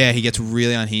unhinged. Yeah. Yeah, he gets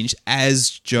really unhinged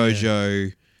as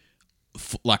Jojo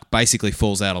basically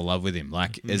falls out of love with him.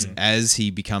 Like as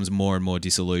he becomes more and more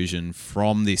disillusioned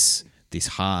from this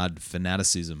hard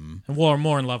fanaticism. And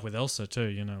more in love with Elsa too,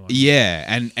 you know. Like,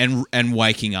 Yeah, and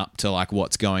waking up to like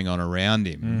what's going on around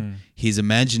him. His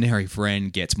imaginary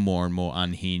friend gets more and more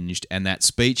unhinged, and that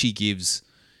speech he gives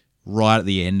right at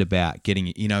the end about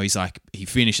getting, he's like, he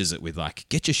finishes it with like,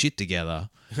 get your shit together.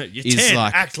 You're Is 10,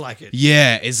 like- act like it.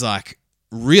 Yeah, is like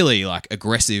really like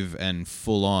aggressive and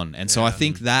full on. And so I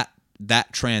think that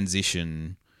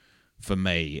transition for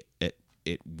me,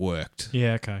 it worked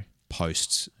Yeah, okay.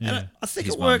 post. Yeah. I think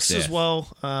his it works mum's as death.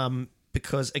 well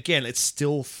because, again, it's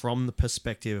still from the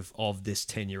perspective of this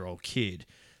 10-year-old kid.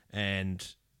 And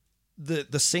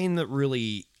the scene that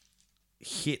really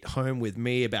hit home with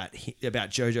me about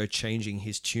Jojo changing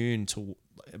his tune to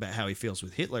about how he feels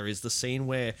with Hitler is the scene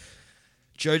where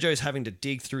Jojo's having to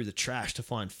dig through the trash to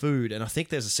find food, and I think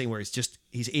there's a scene where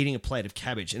he's eating a plate of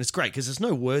cabbage, and it's great because there's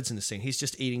no words in the scene. He's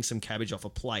just eating some cabbage off a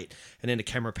plate, and then the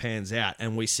camera pans out,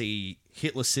 and we see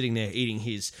Hitler sitting there eating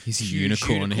his huge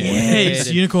unicorn head. Yeah, it's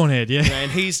and- unicorn head, yeah.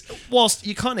 and he's whilst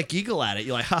you kind of giggle at it,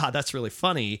 you're like, haha, that's really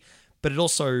funny, but it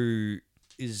also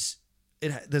is.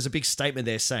 There's a big statement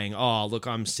there saying, "Oh, look,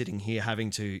 I'm sitting here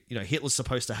having to, Hitler's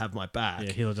supposed to have my back.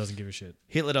 Yeah, Hitler doesn't give a shit.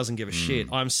 Hitler doesn't give a shit.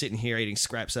 I'm sitting here eating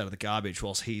scraps out of the garbage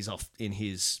whilst he's off in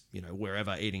his,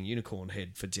 wherever eating unicorn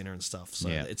head for dinner and stuff." So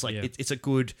Yeah. it's like Yeah. it's a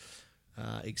good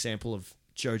example of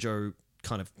Jojo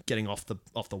kind of getting off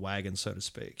the wagon, so to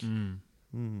speak.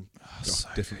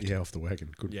 Definitely, off the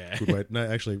wagon. Good, Yeah. good way. No,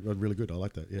 actually, really good. I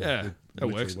like that. Yeah, It that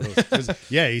literally works. what it was. 'Cause,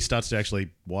 yeah, he starts to actually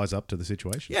wise up to the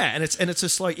situation. Yeah, and it's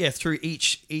just like through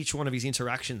each one of his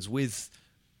interactions with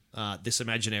this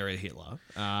imaginary Hitler.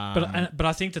 But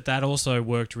I think that also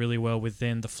worked really well with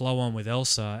then the flow on with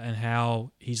Elsa and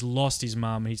how he's lost his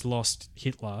mum, he's lost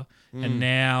Hitler, and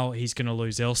now he's going to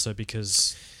lose Elsa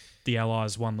because the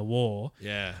Allies won the war.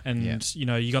 Yeah. And,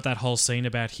 you got that whole scene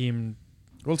about him.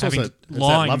 Well, it's Having also it's that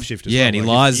lying. love shift as Yeah, well. and he like,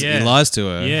 lies. Yeah. He lies to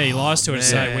her. Yeah, he lies to her to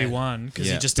say man. we won because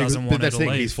Yeah. he just because- doesn't but want her that's to the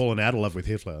thing. leave. He's fallen out of love with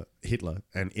Hitler,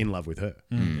 and in love with her.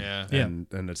 Yeah. Yeah.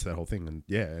 And it's that whole thing. And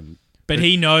and But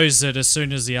he knows that as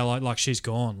soon as the Ally, like she's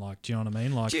gone, like, do you know what I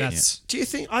mean? Like Do you, that's. do you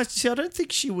think? I don't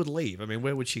think she would leave. I mean,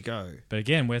 where would she go? But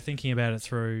again, we're thinking about it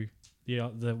through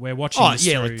we're watching. Oh this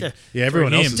yeah, through, like, yeah,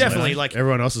 everyone him, else is definitely, left. like-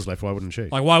 everyone else is left. Why wouldn't she?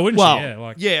 like why wouldn't well, she? Yeah,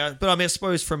 like yeah, but I mean, I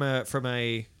suppose from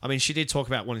a, I mean, she did talk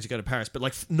about wanting to go to Paris, but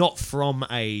like not from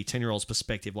a 10-year-old's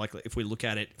perspective. Like if we look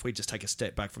at it, if we just take a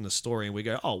step back from the story and we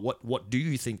go, oh, what do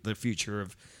you think the future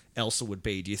of Elsa would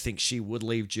be? Do you think she would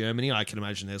leave Germany? I can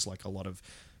imagine there's like a lot of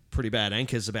pretty bad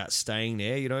anchors about staying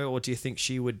there, or do you think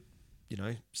she would,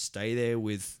 stay there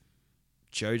with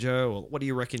Jojo, or what do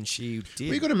you reckon she did?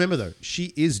 Well, you got to remember though,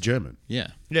 she is German. Yeah.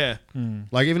 yeah,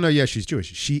 Like even though she's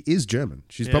Jewish, she is German.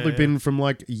 She's probably been from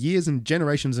like years and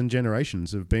generations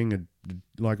of being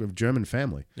a German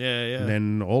family. yeah, yeah, And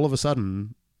then all of a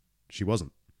sudden, she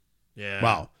wasn't. yeah.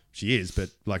 Well, she is, but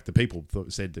like the people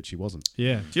said that she wasn't.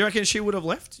 yeah. Do you reckon she would have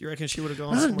left? Do you reckon she would have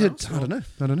gone I somewhere else? don't know.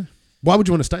 I don't know. Why would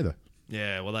you want to stay though?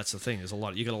 Yeah, well, that's the thing. There's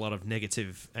you got a lot of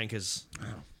negative anchors.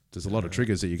 There's a lot of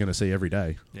triggers that you're going to see every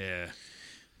day. Yeah.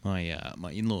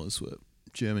 My in-laws were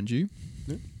German Jew.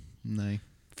 Yeah. And they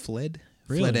fled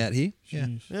Really? out here. Yeah.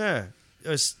 Yeah.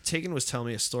 Tegan was telling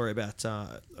me a story about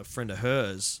a friend of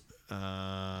hers.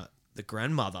 The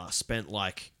grandmother spent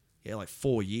like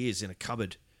 4 years in a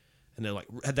cupboard, and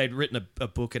they'd written a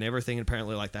book and everything. And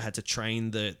apparently, like they had to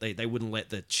train they wouldn't let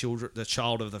the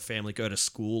child of the family go to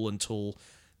school until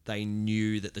they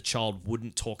knew that the child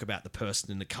wouldn't talk about the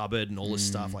person in the cupboard and all this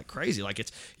stuff. Like crazy. Like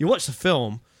you watch the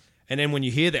film, and then when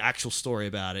you hear the actual story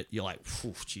about it, you're like,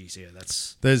 "Geez, yeah,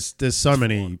 that's There's so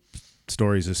many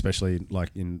stories, especially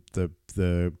like in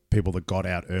the people that got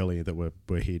out early that were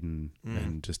hidden,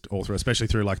 and just all through, especially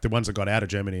through like the ones that got out of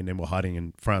Germany and then were hiding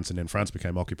in France, and then France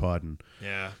became occupied. And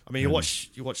Yeah, I mean, you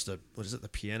watch the what is it, The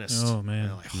Pianist? Oh, man. And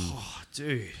you're like, oh,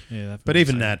 dude. Yeah, but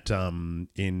even that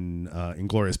in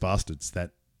Inglourious Bastards,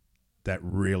 that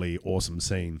really awesome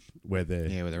scene where they're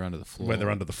where they're under the floor. where they're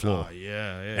under the floor, Oh,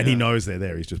 yeah. and he knows they're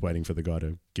there. He's just waiting for the guy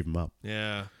to give him up.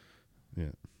 Yeah.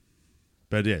 Yeah.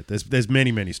 But yeah, there's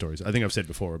many stories. I think I've said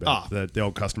before about the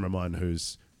old customer of mine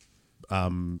whose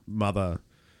mother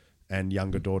and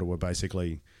younger daughter were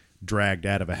basically dragged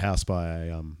out of a house by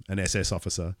an SS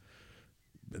officer,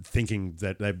 thinking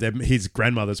that his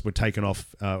grandmothers were taken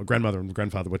off. Grandmother and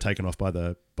grandfather were taken off by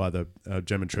the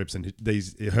German troops, and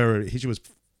she was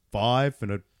 5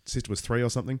 and her sister was 3 or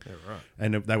something. Yeah, right.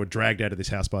 And they were dragged out of this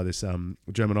house by this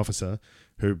German officer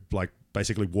who like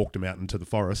basically walked him out into the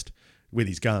forest with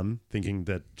his gun, thinking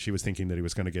that he was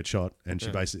going to get shot. And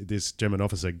this German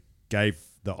officer gave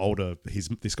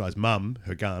this guy's mum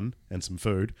her gun and some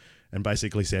food, and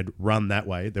basically said, "Run that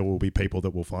way. There will be people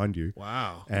that will find you."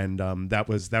 Wow. And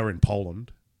they were in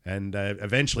Poland. And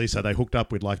eventually, so they hooked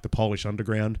up with like the Polish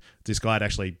underground. This guy had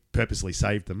actually purposely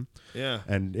saved them. Yeah.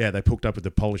 And yeah, they hooked up with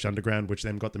the Polish underground, which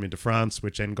then got them into France,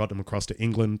 which then got them across to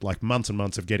England, like months and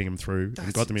months of getting them through,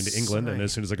 and got them into England. And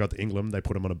as soon as they got to England, they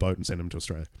put them on a boat and sent them to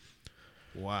Australia.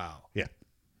 Wow. Yeah.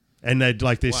 And they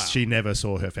like this. Wow. She never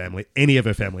saw any of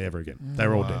her family ever again. They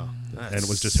were all dead, and it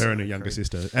was just her and her younger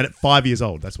sister. And at 5 years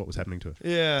old, that's what was happening to her.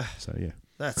 Yeah. So yeah,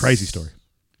 That's crazy story.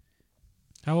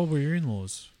 How old were your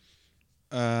in-laws?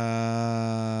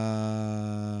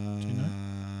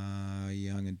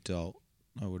 Young adult,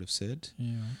 I would have said.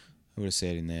 Yeah. I would have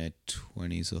said in their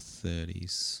 20s or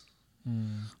 30s.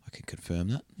 I can confirm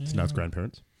that. So now it's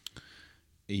grandparents.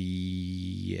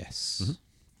 Yes. Mm-hmm.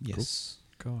 Yes.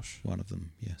 Gosh. One of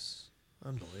them, yes.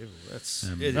 unbelievable. That's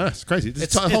It's crazy.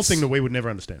 It's a whole it's- thing that we would never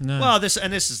understand. No. Well, this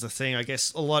is the thing. I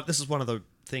guess this is one of the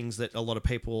things that a lot of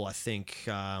people, I think,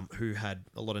 who had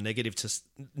a lot of negative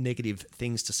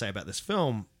things to say about this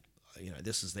film,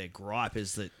 this is their gripe,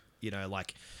 is that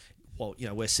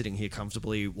we're sitting here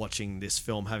comfortably watching this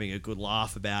film, having a good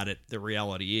laugh about it. The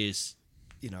reality is,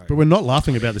 But we're not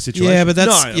laughing about the situation. Yeah, but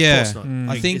that's No, of course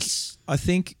not. I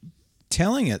think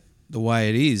telling it the way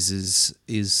it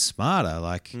is smarter.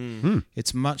 Like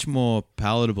it's much more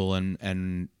palatable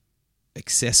and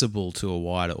accessible to a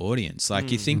wider audience.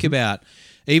 Like you think about,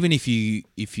 even if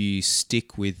you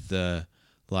stick with the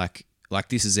like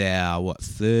this is our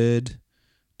third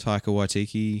Taika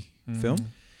Waititi film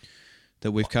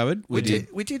that we've covered. we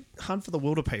did Hunt for the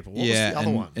Wilder People. What was yeah, the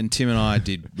other one? and Tim and I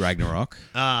did Ragnarok.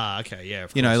 Okay, yeah.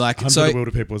 Of You know, course. like Hunt so. for the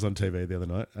Wilder People was on TV the other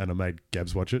night, and I made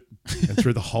Gabs watch it. And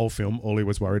through the whole film, all he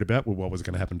was worried about was what was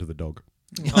going to happen to the dog.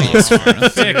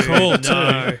 They're cool too.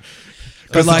 No.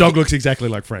 Because like- the dog looks exactly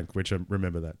like Frank, which I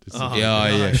remember that.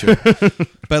 Yeah, sure.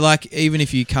 But like, even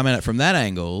if you come at it from that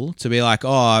angle, to be like,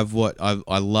 I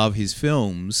love his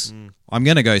films, I'm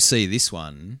going to go see this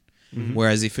one.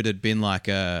 Whereas if it had been like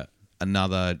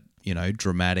another,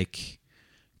 dramatic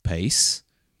piece,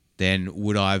 then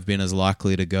would I have been as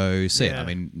likely to go see it? Yeah. I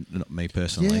mean, not me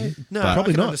personally. No, but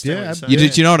probably I can not. understand Yeah, what you're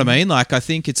saying. you know what I mean? Like, I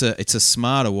think it's a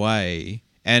smarter way.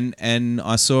 And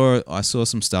I saw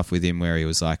some stuff with him where he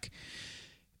was like,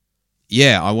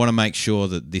 yeah, I want to make sure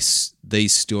that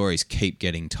these stories keep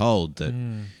getting told. That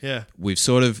Yeah. we've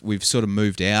sort of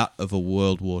moved out of a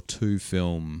World War II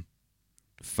film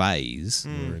phase,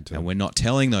 We're into and we're not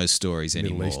telling those stories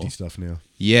Middle anymore. Easty stuff now.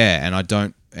 Yeah,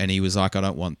 and he was like, I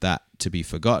don't want that to be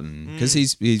forgotten, because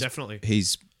he's definitely.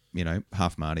 he's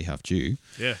half Māori, half Jew.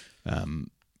 Yeah.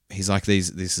 He's like, this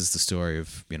is the story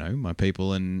of my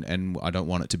people, and I don't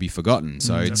want it to be forgotten.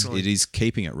 So Definitely. it is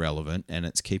keeping it relevant, and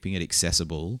it's keeping it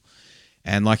accessible.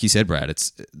 And like you said, Brad,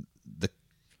 it's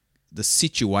the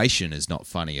situation is not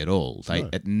funny at all. They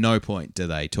at no point do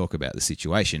they talk about the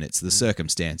situation. It's the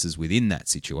circumstances within that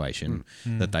situation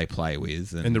that they play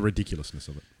with, And the ridiculousness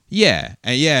of it. yeah,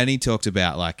 and he talked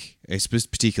about like,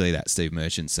 particularly that Steve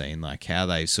Merchant scene, like how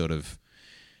they sort of,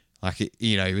 like,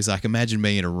 he was like, imagine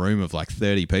being in a room of like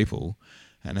 30 people,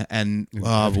 and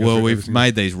we've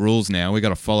made these rules now. We got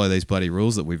to follow these bloody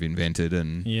rules that we've invented,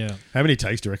 and Yeah. How many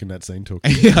takes do you reckon that scene took? I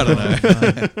don't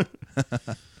know.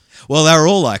 Well, they were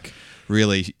all like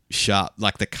really sharp.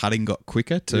 Like the cutting got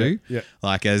quicker too. Yeah.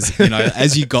 Like as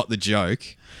you got the joke,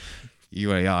 you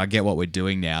were, I get what we're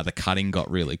doing now. The cutting got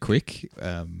really quick.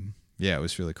 It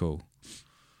was really cool.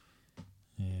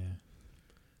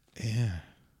 Yeah.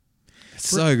 It's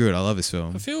so good. I love this I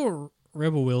film. feel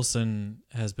Rebel Wilson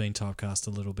has been typecast a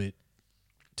little bit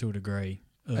to a degree.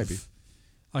 Maybe.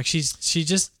 Like she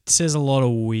just says a lot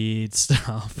of weird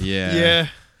stuff, Yeah.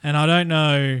 and I don't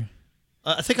know.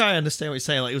 I think I understand what you're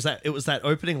saying. Like it was that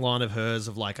opening line of hers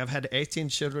of like, I've had 18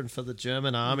 children for the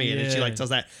German army, and then she Yeah. like does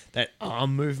that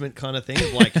arm movement kind of thing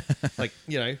of like like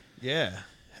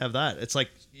have that. It's like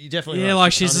you definitely Yeah, right,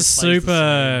 like she she's kinda a plays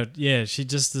the super. Yeah, she's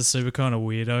just the super kind of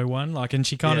weirdo one. Like, and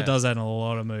she kind of Yeah. does that in a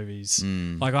lot of movies.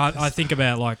 Like I think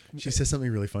about like She says something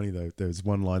really funny though. There was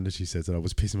one line that she says that I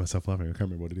was pissing myself laughing. I can't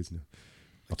remember what it is now.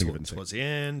 I'll think of it in a second. towards the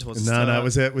end. Towards the No,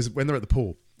 start. it was when they're at the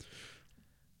pool.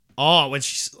 Oh, when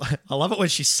I love it when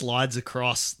she slides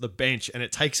across the bench and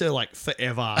it takes her like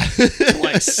forever to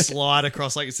like slide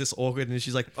across, like it's this awkward. And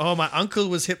she's like, "Oh, my uncle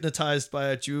was hypnotized by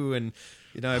a Jew and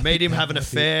made him have an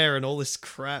affair and all this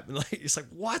crap." And like it's like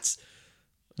what?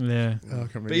 yeah. Oh, I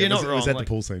can't remember. But you're not It was wrong, at like, the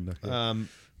pool scene. No, yeah.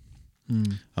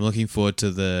 I'm looking forward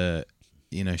to the,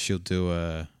 she'll do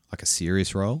a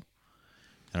serious role,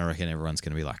 and I reckon everyone's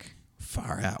going to be like,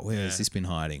 far out. Where has this been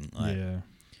hiding? Like,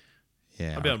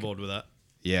 Yeah. I'd be on board with that.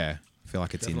 Yeah, I feel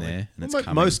like it's in there and it's Mo-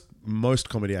 coming. most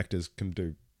comedy actors can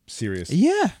do serious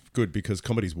Yeah, good because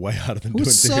comedy's way harder than it doing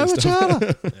was so serious much stuff.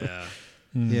 harder. Yeah.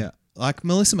 Yeah, like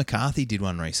Melissa McCarthy did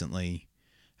one recently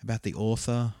about the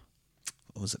author.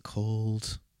 What was it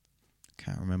called?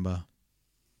 Can't remember.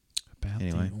 About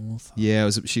Anyway. the author. Yeah,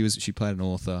 she played an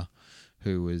author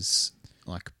who was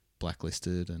like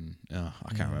blacklisted and I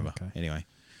can't remember. okay. Anyway,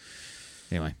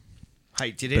 Hey,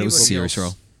 did But it was a anybody serious else?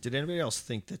 role. Did anybody else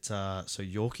think that? So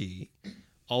Yorkie,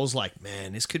 I was like,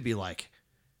 man, this could be like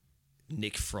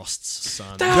Nick Frost's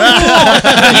son.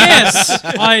 Yes,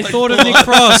 I thought of Nick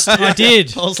Frost. I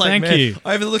did. I was like, Thank man, you.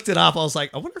 I even looked it up. I was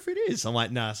like, I wonder if it is. I'm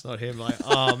like, nah, it's not him. Like,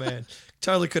 oh man,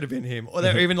 totally could have been him. Or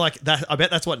they're even like that. I bet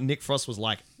that's what Nick Frost was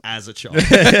like as a child.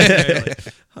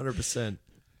 100%.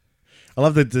 I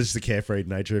love just the carefree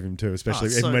nature of him too, especially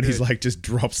Oh, so when he's good. like just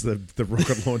drops the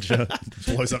rocket launcher,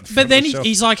 blows up. The front But then of the shelf.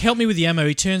 he's like, "Help me with the ammo."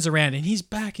 He turns around and his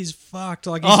back is fucked.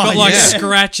 Like he's Oh, got like yeah.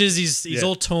 scratches. He's Yeah.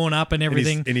 all torn up and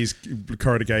everything. in his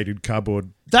corrugated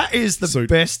cardboard. That is the So-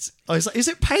 best. I was like, is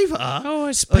it paper? Oh,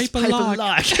 it's Oh, it's paper-like.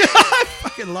 I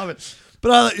fucking love it.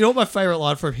 But you know what my favorite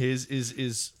line from his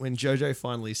is when Jojo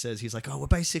finally says, he's like, oh, we're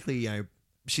basically,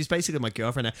 she's basically my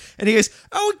girlfriend now. And he goes,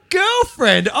 oh,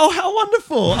 girlfriend. Oh, how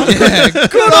wonderful.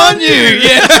 Good on you.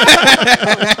 Yeah.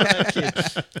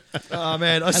 Oh,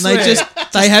 man. I and swear.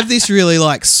 they have this really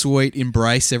like sweet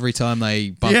embrace every time they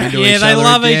bump Yeah. into Yeah, each they other.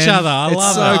 love again. each other. I It's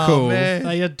love so it. cool. man.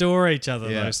 They adore each other.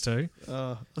 Yeah. Those two.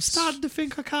 I'm starting to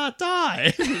think I can't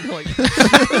die. I'm like,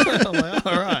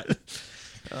 all right.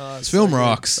 This film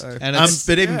rocks, So- and it's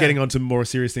But even getting on to more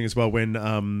serious thing as well,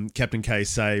 when Captain K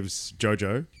saves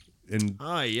Jojo. And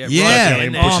Oh, yeah. Yeah.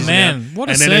 Right. Oh man, what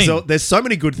a and then scene! there's so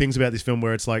many good things about this film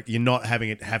where it's like you're not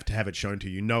have to have it shown to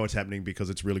you. You know it's happening because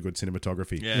it's really good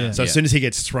cinematography. Yeah. So Yeah. as soon as he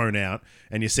gets thrown out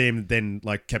and you see him, then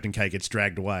like Captain K gets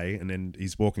dragged away, and then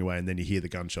he's walking away, and then you hear the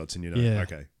gunshots, and you know, Yeah.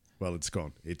 okay, well it's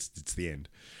gone. It's the end.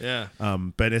 Yeah.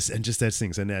 But it's and just those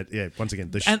things, and that, once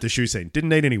again And- the shoe scene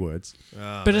didn't need any words.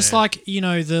 But it's like,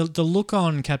 the look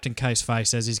on Captain K's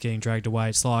face as he's getting dragged away.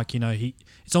 It's like,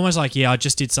 it's almost like, I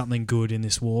just did something good in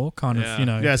this war, kind of,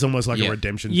 Yeah. Yeah, it's almost like Yeah. a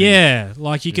redemption. thing. Yeah,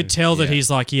 like you could tell that Yeah. he's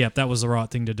like, that was the right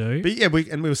thing to do. But yeah, we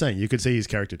were saying you could see his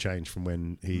character change from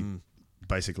when he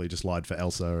basically just lied for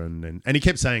Elsa, and he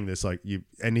kept saying this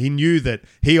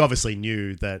he obviously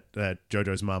knew that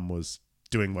Jojo's mum was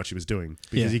doing what she was doing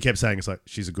because Yeah. he kept saying it's like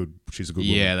she's a good woman.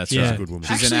 yeah, that's she's right. a good woman.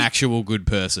 She's an actual good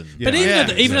person. But even,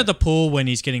 Yeah. even at the pool when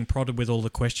he's getting prodded with all the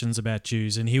questions about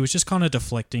Jews, and he was just kind of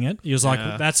deflecting it. He was like,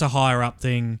 "That's a higher up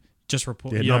thing. Just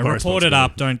report, Yeah, not my report it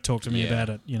up. responsibility." Don't talk to me Yeah.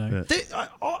 about it."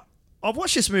 I've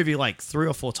watched this movie like 3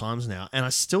 or 4 times now, and I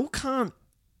still can't.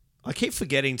 I keep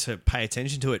forgetting to pay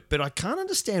attention to it, but I can't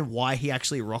understand why he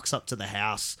actually rocks up to the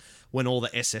house when all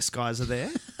the SS guys are there.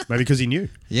 Maybe because he knew.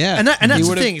 Yeah, And that's He the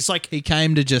would've- thing. It's like, he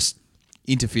came to just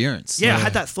interference. I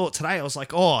had that thought today. I was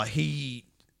like, oh, he,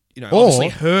 obviously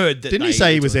heard that. Didn't he they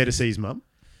say he were was doing there to see his mum?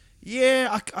 Yeah,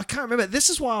 I can't remember. This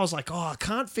is why I was like, I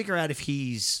can't figure out if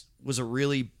was a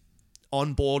really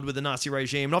on board with the Nazi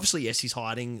regime. And obviously, yes, he's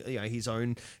hiding, his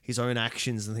own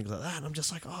actions and things like that. And I'm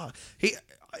just like, I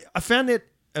found it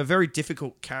a very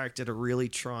difficult character to really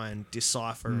try and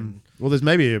decipher. And Well, there's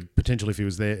maybe a potential if he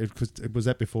was there. Was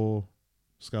that before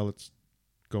Scarlett's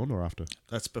gone or after?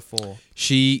 that's before.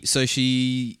 She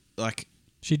She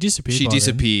disappeared. she by then.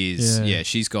 disappears. Yeah. Yeah,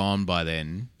 she's gone by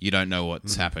then. You don't know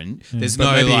what's happened. There's no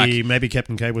But maybe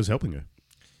Captain K was helping her.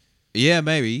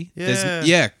 maybe.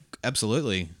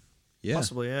 Absolutely. Yeah.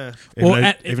 Possibly, yeah.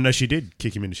 Even though she did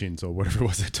kick him in the shins or whatever it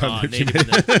was that time. Oh, that she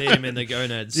need him in the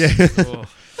gonads. Yeah. Oh.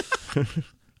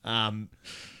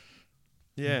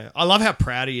 Yeah, I love how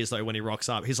proud he is though when he rocks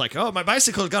up. He's like, "Oh, my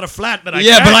bicycle's got a flat, but I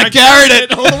carried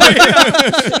it all the way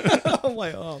up." I'm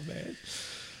like, "Oh man."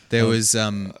 There was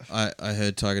I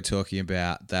heard Tiger talking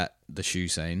about the shoe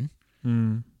scene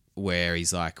where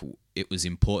he's like, it was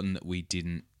important that we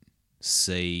didn't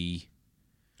see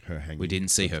Her hanging. we didn't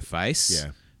see her face,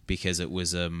 Yeah. because it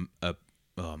was oh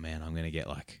man, I'm gonna get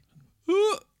like,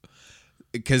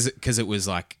 because it was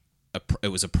like it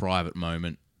was a private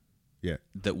moment Yeah.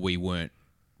 that we weren't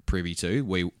privy to.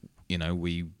 We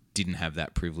didn't have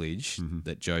that privilege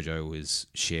that Jojo was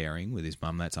sharing with his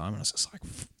mum that time, and I was just like,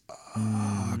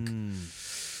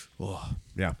 oh.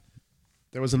 Yeah.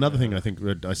 There was another thing I think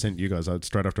that I sent you guys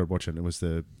straight after I'd watched it. And it was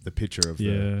the picture of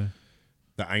the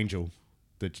angel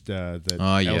that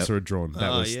Elsa had drawn. That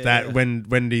was that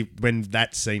when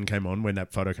that scene came on, when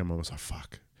that photo came on, I was like,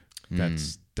 fuck.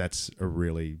 That's a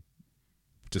really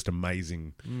just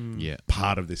amazing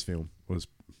part of this film. Was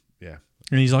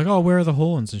And he's like, "Oh, where are the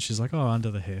horns?" And she's like, "Oh,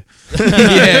 under the hair."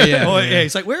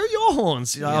 He's like, "Where are your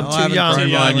horns?" I'm I too haven't young.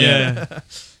 grown mine yet.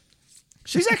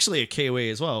 She's actually a Kiwi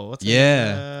as well. What's her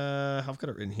Yeah. name? I've got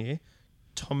it written here.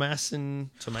 Tomasin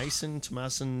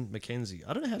Mackenzie.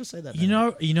 I don't know how to say that. You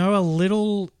name. know, a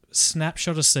little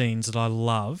snapshot of scenes that I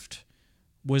loved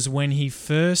was when he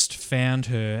first found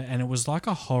her, and it was like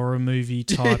a horror movie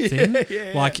type thing.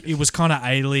 Like it was kind of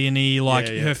alien-y, like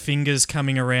her fingers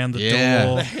coming around the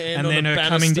door, The hand and on then the her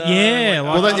banister, coming.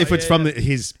 well, if it's from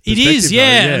his It perspective, is, though,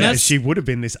 yeah, and that's- she would have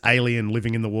been this alien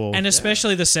living in the wall. And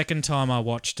especially the second time I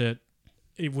watched it,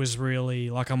 it was really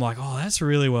like, I'm like, oh, that's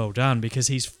really well done, because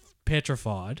he's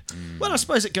petrified. Well, I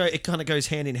suppose it kind of goes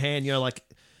hand in hand.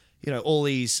 All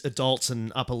these adults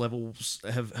and upper levels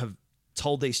have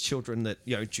told these children that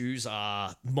Jews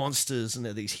are monsters and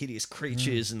they're these hideous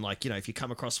creatures, and if you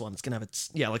come across one, it's gonna have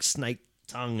like snake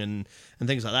tongue and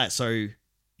things like that. So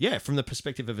from the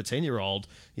perspective of a 10-year-old,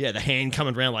 the hand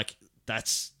coming around, like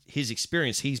that's his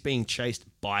experience. He's being chased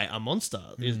by a monster,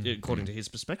 according to his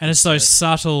perspective. And it's those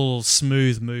subtle,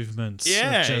 smooth movements.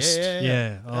 Yeah, of just,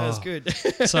 yeah. Oh, That was good.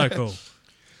 so cool.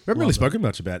 We haven't really spoken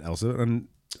much about Elsa, and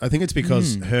I think it's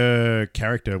because her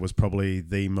character was probably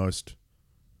the most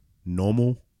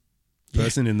normal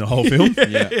person in the whole film.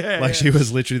 She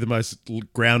was literally the most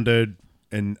grounded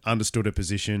and understood her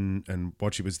position and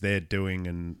what she was there doing,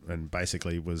 and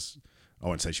basically was, I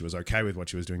won't say she was okay with what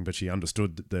she was doing, but she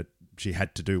understood that she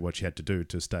had to do what she had to do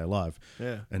to stay alive.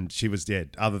 Yeah. And she was,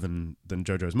 other than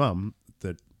Jojo's mum,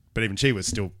 but even she was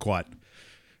still quite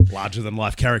larger than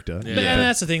life character. But, and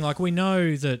that's the thing, like, we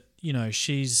know that,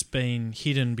 she's been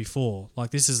hidden before. Like,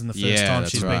 this isn't the first time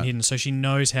that's she's right. been hidden, so she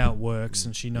knows how it works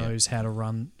and she knows how to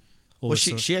run. Well,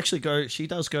 she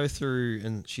does go through,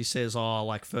 and she says, "Oh,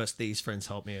 like first these friends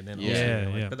help me, and then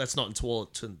but that's not until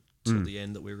the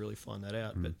end that we really find that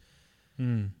out." But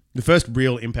the first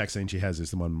real impact scene she has is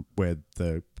the one where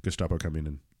the Gestapo come in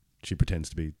and she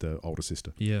pretends to be the older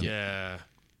sister, yeah,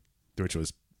 which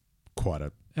was quite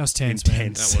a That was tense,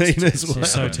 intense man. scene as well.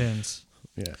 So tense.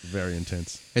 Yeah, very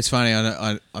intense. It's funny.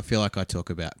 I feel like I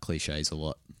talk about cliches a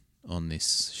lot on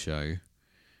this show.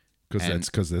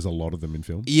 Because there's a lot of them in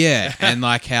film. Yeah, and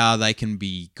like how they can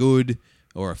be good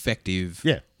or effective,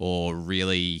 or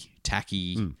really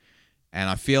tacky. And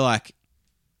I feel like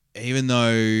even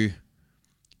though,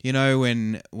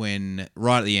 when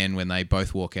right at the end when they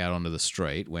both walk out onto the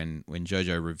street, when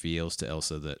Jojo reveals to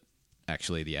Elsa that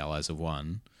actually the Allies have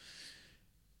won,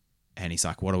 and he's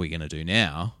like, "What are we going to do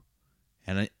now?"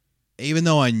 And even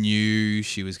though I knew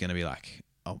she was going to be like,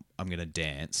 "Oh, I'm going to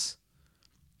dance,"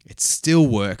 it still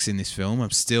works in this film. I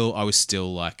was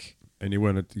still like, and you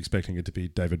weren't expecting it to be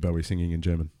David Bowie singing in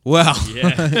German. well,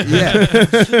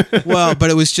 well, but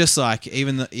it was just like,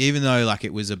 even though like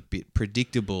it was a bit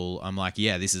predictable, I'm like,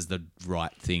 this is the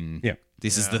right thing. Yeah.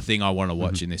 This is the thing I want to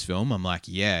watch in this film. I'm like,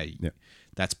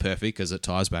 that's perfect because it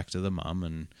ties back to the mum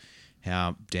and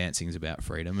how dancing's about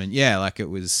freedom. And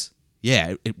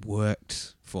it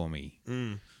worked for me.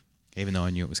 Even though I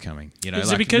knew it was coming, Is it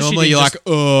like because normally she you're didn't like,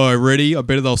 "Oh, ready? I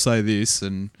bet they'll say this,"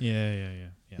 and Yeah.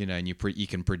 and you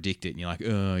can predict it, and you're like,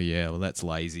 "Oh, yeah, well, that's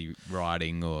lazy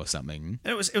writing or something."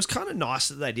 And it was kind of nice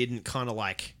that they didn't kind of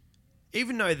like,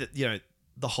 even though that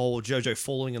the whole Jojo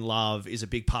falling in love is a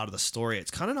big part of the story. It's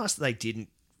kind of nice that they didn't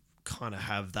kind of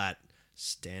have that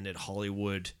standard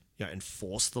Hollywood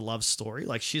enforce the love story.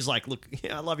 Like she's like, "Look,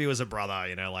 I love you as a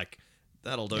brother," like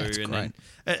that'll do. That's and great.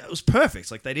 then it was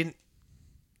perfect. Like they didn't.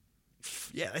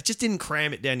 Yeah, it just didn't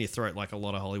cram it down your throat like a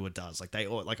lot of Hollywood does. Like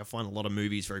I find a lot of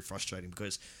movies very frustrating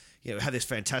because have this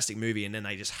fantastic movie and then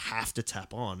they just have to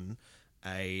tap on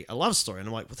a love story, and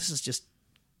I'm like, well, this is just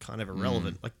kind of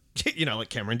irrelevant. Like like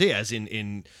Cameron Diaz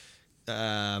in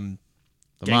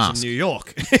Gangs Mask. of New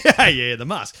York. Yeah, the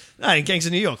Mask. No, in Gangs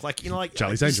of New York. Like, like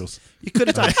Charlie's Angels. You could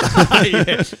have done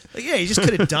you just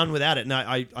could have done without it. No,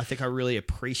 I think I really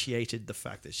appreciated the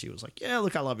fact that she was like, yeah,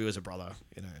 look, I love you as a brother,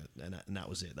 and that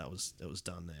was it. That was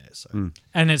done there. So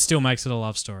And it still makes it a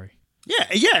love story.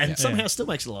 yeah, and somehow still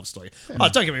makes it a love story. Oh,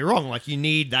 don't get me wrong, like you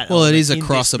need that. Well, it element is in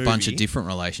across a this bunch of movie. different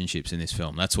relationships in this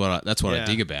film. That's what I Yeah.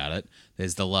 dig about it.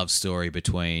 There's the love story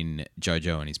between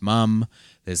Jojo and his mum.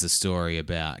 There's the story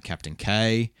about Captain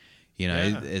K.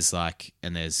 There's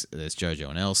Jojo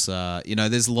and Elsa.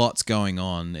 There's lots going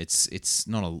on.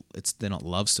 They're not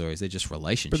love stories. They're just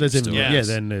relationship But there's even, stories.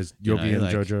 then there's Yogi and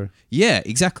like- Jojo. Yeah,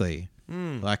 exactly.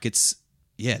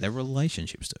 They're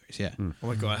relationship stories. Yeah. Oh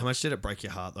my god, how much did it break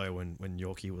your heart though when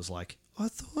Yorkie was like, I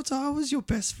thought I was your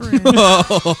best friend.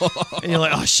 And you're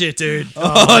like, oh shit, dude.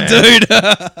 Oh, dude.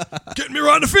 Getting me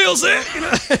right in the feels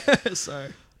there. So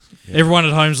Everyone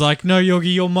at home's like, no, Yogi,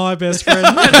 you're my best friend.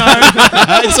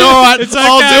 It's all right. It's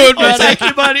I'll okay. do it, I'll man. take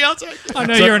you, buddy. I'll take you. I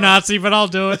know you're a Nazi, but I'll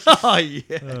do it. Oh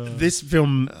yeah. This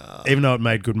film, even though it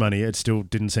made good money, it still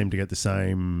didn't seem to get the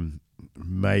same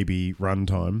maybe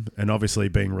runtime. And obviously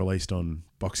being released on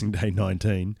Boxing Day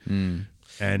 19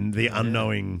 and the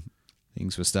unknowing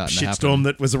Things were starting to happen. shitstorm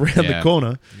that was around the Yeah.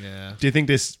 corner. Yeah. Do you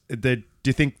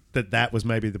think that was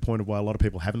maybe the point of why a lot of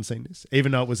people haven't seen this,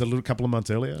 even though it was a couple of months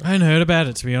earlier? I hadn't heard about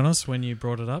it, to be honest, when you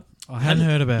brought it up. I hadn't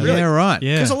heard about Yeah, it. right.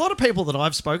 Yeah. Because a lot of people that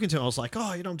I've spoken to, I was like,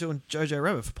 oh, I'm doing Jojo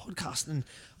Rabbit for podcast, and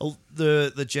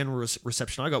the general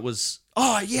reception I got was,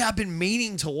 oh yeah, I've been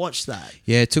meaning to watch that.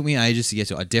 Yeah, it took me ages to get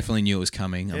to. I definitely knew it was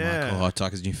coming. I'm Yeah. like,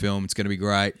 Taika's new film. It's going to be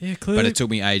great. Yeah, clearly- But it took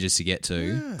me ages to get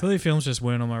to. Clearly, films just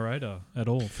weren't on my radar at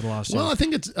all for the last Well, year. I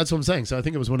think that's what I'm saying. So I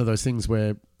think it was one of those things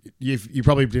where you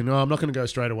probably didn't. Oh, I'm not going to go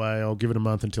straight away. I'll give it a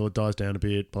month until it dies down a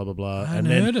bit. Blah blah blah.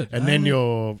 hadn't heard it. And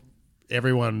then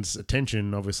everyone's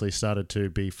attention obviously started to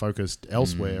be focused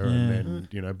elsewhere, and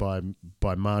then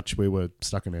by March we were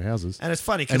stuck in our houses. And it's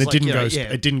funny And because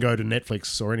it didn't go to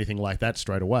Netflix or anything like that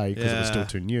straight away because it was still Yeah.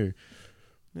 too new.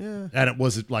 Yeah. And it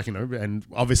was and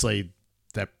obviously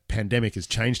that pandemic has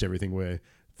changed everything where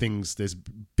there's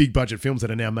big budget films that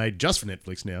are now made just for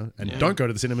Netflix now and don't go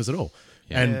to the cinemas at all.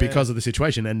 And because of the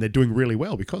situation, and they're doing really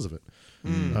well because of it.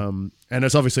 And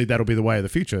it's obviously that'll be the way of the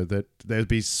future, that there'll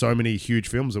be so many huge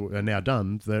films that are now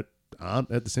done that aren't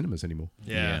at the cinemas anymore.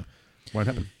 Yeah. Won't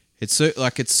happen. It's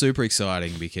super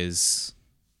exciting because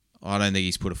I don't think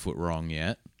he's put a foot wrong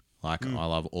yet. Like I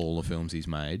love all the films he's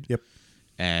made. Yep.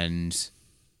 And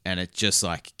it just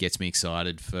like gets me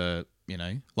excited for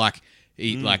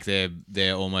like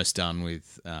they're almost done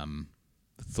with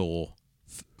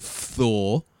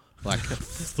Thor, like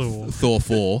Thor. Thor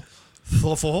 4.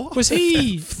 Thor 4? Was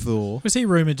he Thor.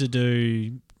 rumored to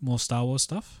do more Star Wars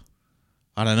stuff?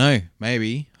 I don't know.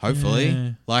 Maybe. Hopefully.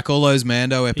 Yeah. Like all those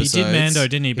Mando He episodes. did Mando,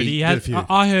 didn't he? But he did a had. few.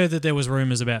 I heard that there was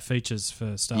rumors about features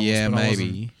for Star Wars. Yeah, but I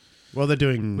wasn't- maybe. Well, they're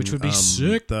doing Which would be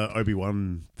sick. the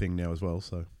Obi-Wan thing now as well.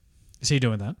 So, Is he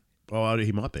doing that?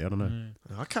 he might be. I don't know.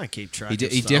 I can't keep track. He,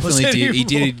 of he Star Wars definitely did.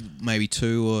 He anymore. did maybe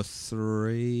 2 or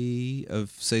 3 of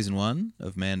season 1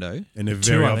 of Mando. And they're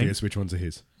Two, very I think. obvious which ones are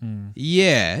his.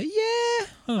 Yeah.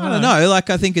 I don't know. Like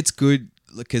I think it's good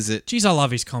because it. Jeez, I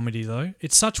love his comedy though.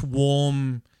 It's such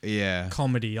warm Yeah.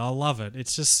 comedy. I love it.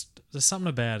 It's just there's something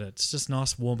about it. It's just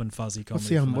nice, warm and fuzzy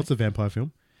comedy. What's the vampire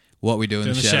film? What we do in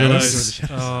Doing the the shadows.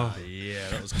 shadows? Oh, Yeah,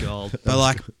 that was gold. But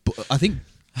like, I think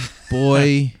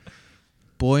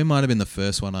Boy might have been the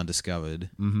first one I discovered,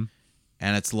 and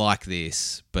it's like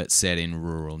this, but set in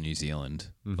rural New Zealand.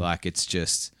 Like it's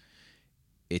just,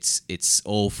 it's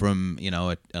all from an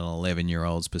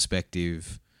 11-year-old's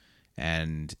perspective,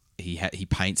 and he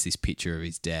paints this picture of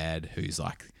his dad who's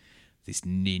like this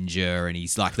ninja, and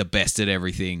he's like the best at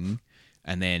everything.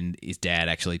 And then his dad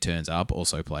actually turns up,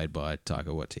 also played by Taika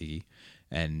Waititi,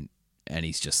 and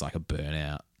he's just like a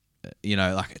burnout,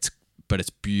 but it's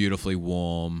beautifully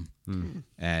warm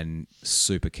and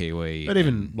super Kiwi. But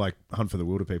even like Hunt for the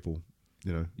Wilder People,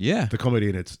 yeah, the comedy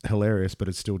in it's hilarious, but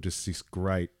it's still just this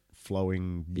great,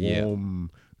 flowing,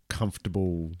 warm,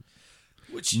 comfortable,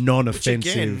 Which non-offensive.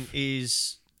 Which again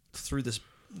is through this.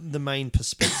 The main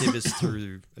perspective is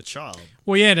through a child.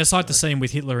 well, yeah. And it's like the scene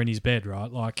with Hitler in his bed,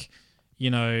 right? Like,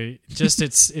 just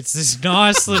it's this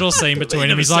nice little scene between them.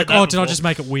 never He's said like, that "Oh, did I before." just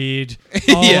make it weird?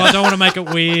 Oh, Yeah. I don't want to make it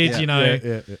weird."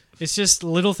 Yeah. It's just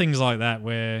little things like that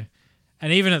where,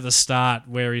 and even at the start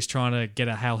where he's trying to get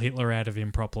a Heil Hitler out of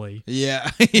him properly. yeah.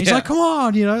 He's like, "Come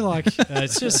on,"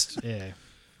 it's just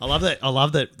I love that. I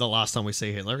love that. The last time we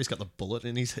see Hitler, he's got the bullet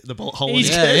in the bullet hole in He's-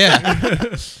 his head.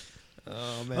 yeah.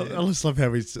 Oh I man. just love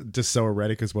how he's just so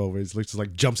erratic as well. Where he's just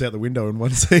like jumps out the window in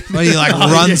one scene. Well, he like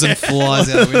runs and flies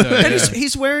out the window. And Yeah.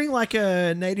 he's wearing like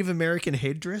a Native American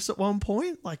headdress at one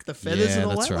point, like the feathers Yeah, and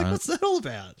all that's that. Like, right. what's that all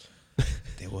about?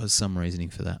 There was some reasoning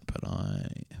for that, but I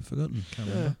have forgotten. Can't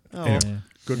remember. Oh, Anyway, Yeah.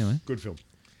 good, Anyway. good film.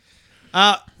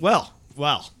 well,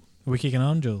 Are we kicking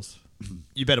on, Jules?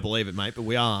 you better believe it, mate. But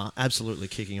we are absolutely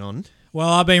kicking on. Well,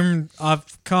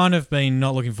 I've kind of been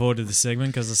not looking forward to this segment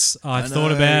because I've thought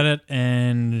know. about it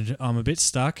and I'm a bit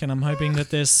stuck, and I'm hoping that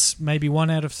there's maybe 1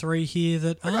 out of 3 here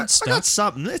that aren't I got stuck.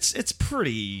 something. It's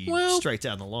pretty Well, straight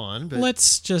down the line. But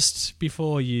Let's just,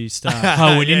 before you start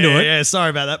hoeing into it, Yeah, sorry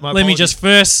about that. My let me apologies. just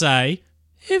first say,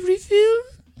 every film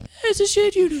has a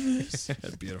shared universe.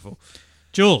 Beautiful.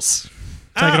 Jules,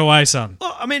 take it away, son.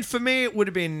 Well, I mean, for me, it would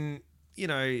have been,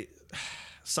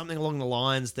 something along the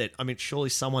lines that, I mean, surely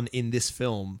someone in this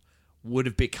film would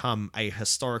have become a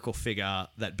historical figure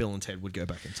that Bill and Ted would go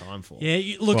back in time for. Yeah,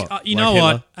 you What, you like know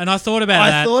Hitler? what? And I thought about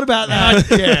that. I thought about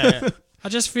that. Yeah. I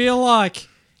just feel like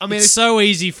mean, it's it's- so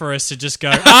easy for us to just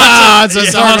go, it's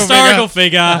a historical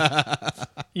figure.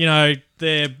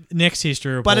 Their next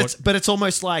history report. But it's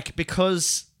almost like,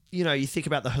 because, you think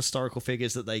about the historical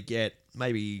figures that they get,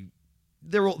 maybe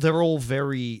they're all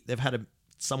very, they've had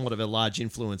somewhat of a large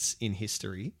influence in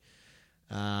history.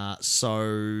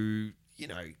 So,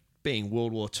 being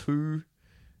World War II,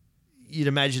 you'd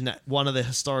imagine that one of the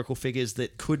historical figures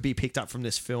that could be picked up from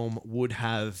this film would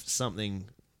have something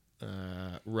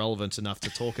relevant enough to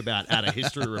talk about at a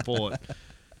history report.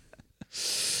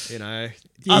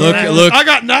 Look, I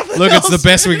got nothing. Look, it's else. the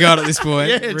best we got at this point.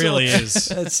 Yeah, It it's really all- is.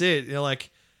 That's it.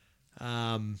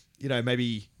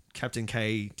 Maybe Captain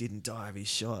K didn't die of his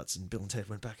shots, and Bill and Ted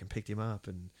went back and picked him up,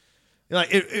 and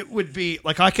it would be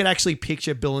like, I could actually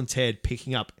picture Bill and Ted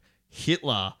picking up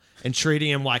Hitler and treating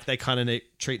him like they kind of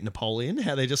treat Napoleon.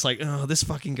 How they're just like, oh, this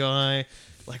fucking guy,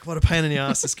 like, what a pain in the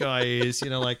ass this guy is.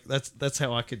 That's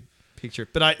how I could picture it.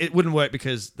 But it wouldn't work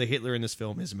because the Hitler in this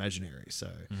film is imaginary. So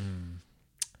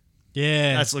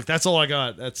Yeah. that's all I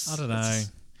got. I don't know.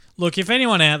 Look, if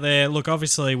anyone out there,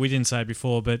 obviously we didn't say it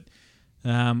before, but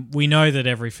we know that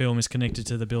every film is connected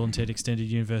to the Bill and Ted Extended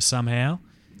Universe somehow.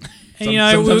 And,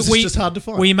 Sometimes it's just hard to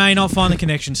find. We may not find the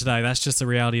connection today. That's just the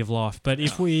reality of life. But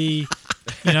if we,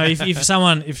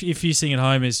 if you sitting at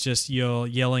home is just you're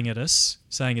yelling at us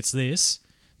saying it's this,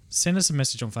 send us a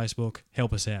message on Facebook.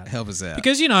 Help us out. Help us out.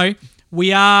 Because,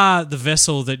 we are the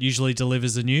vessel that usually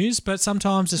delivers the news, but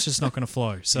sometimes it's just not going to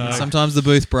flow. So Sometimes the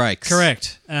booth breaks.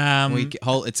 correct.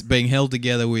 It's being held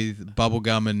together with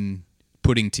bubblegum and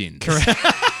pudding tins. Correct.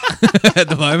 At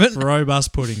the moment.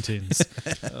 Robust pudding tins.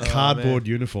 Cardboard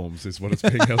uniforms is what it's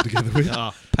being held together with.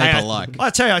 Paper-like. I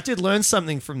tell you, I did learn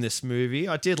something from this movie.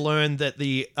 I did learn that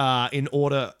in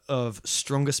order of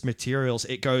strongest materials,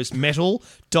 it goes metal,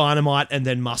 dynamite, and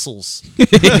then muscles. I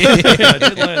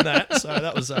did learn that, so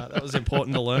that was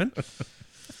important to learn.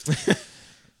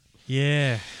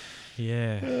 Yeah.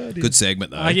 Good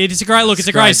segment, though. It's a great look. It's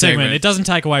a Great great segment. segment. It doesn't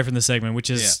take away from the segment, which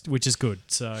is good.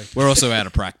 So We're also out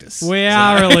of practice. we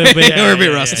are a little bit. We're a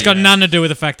bit rusty. It's got nothing to do with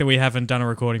the fact that we haven't done a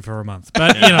recording for a month,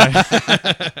 but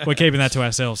we're keeping that to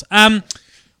ourselves.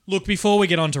 Look, before we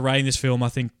get on to rating this film, I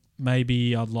think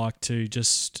maybe I'd like to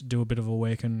just do a bit of a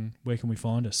where can we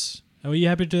find us? Are you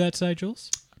happy to do that today, Jules?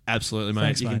 Absolutely, mate.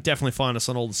 Thanks, You can mate. definitely find us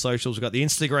on all the socials. We've got the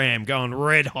Instagram going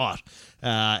red hot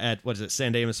at,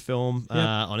 San Dimas Film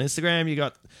on Instagram. You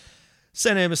got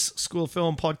San Dimas School of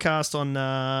Film podcast on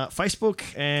Facebook.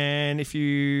 And if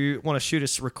you want to shoot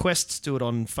us requests, do it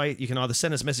on you can either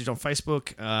send us a message on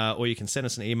Facebook or you can send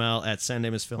us an email at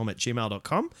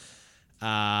sandemusfilm@gmail.com.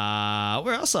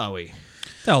 Where else are we?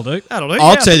 That'll do. That'll do.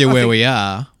 I'll tell you where we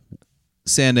are.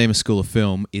 San Dimas School of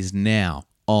Film is now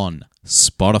on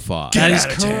Spotify. That is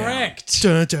correct.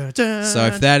 Dun, dun, dun. So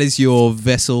if that is your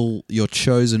vessel, your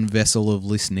chosen vessel of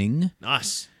listening,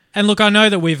 Nice. And look, I know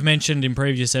that we've mentioned in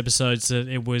previous episodes that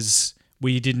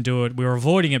we didn't do it. We were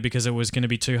avoiding it because it was going to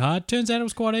be too hard. Turns out it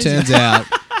was quite easy. turns out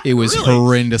it was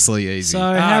horrendously easy. So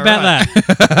how about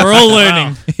that? We're all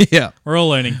learning. yeah. We're all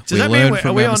learning. Does We that mean learn are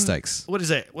from we our on mistakes. What is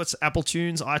it? What's Apple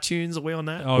Tunes, iTunes? Are we on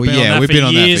that? Oh, Well, we've been yeah, on that we've for been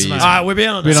on that for years, years. mate. We've been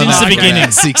on Been that on Since that the for beginning.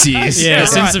 about 6 years. Yeah, Right.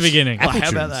 since the beginning. Oh, how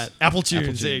Tunes. about that? Apple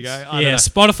Tunes. There you go. I don't Yeah, know.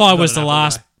 Spotify was Not the an Apple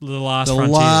last guy. the last The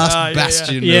frontier. last yeah.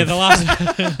 bastion Yeah, of the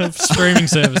last of streaming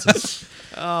services.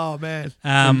 Oh man.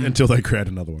 Until they create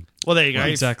another one. Well, there you go.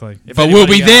 Exactly. If But we'll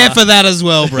anybody, be there for that as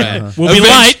well, Brad. We'll be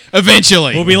late.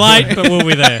 Eventually. We'll be late, but we'll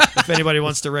be there. If anybody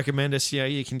wants to recommend us,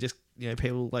 you can just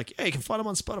people like, hey, you can find them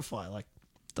on Spotify. Like,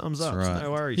 thumbs up. right.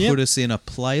 No worries. Put us in a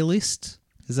playlist.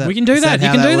 Is that We can do is that. You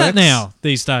how can do that works? now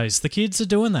these days. The kids are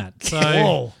doing that. So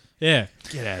Whoa. Yeah.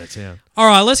 Get out of town. All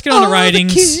right, let's get on to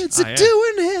ratings. Kids Oh, are yeah.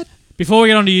 doing it. Before we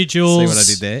get on to you, Jules. See what I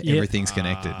did there? Yeah, Everything's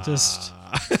connected. just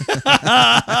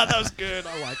That was good.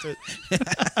 I liked it.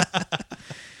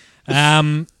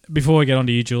 before we get on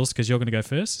to you, Jules, because you're going to go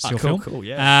first. It's your cool, film. cool,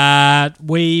 yeah.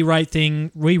 We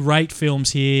rate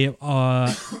films here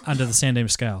under the San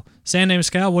Dimas scale. San Dimas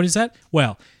scale, what is that?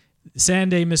 Well, San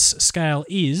Dimas scale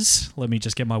is. Let me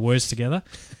just get my words together.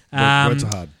 Words are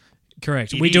hard.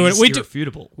 Correct. It We do is it. We do.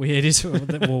 irrefutable. It is.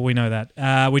 Well, we know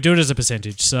that. We do it as a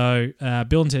percentage. So,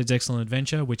 Bill and Ted's Excellent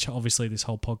Adventure, which obviously this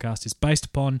whole podcast is based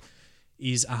upon,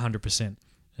 is 100%.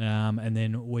 And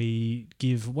then we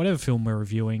give whatever film we're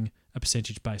reviewing a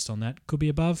percentage based on that. Could be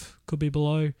above, could be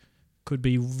below, could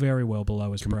be very well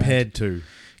below as Compared to.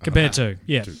 Compared to,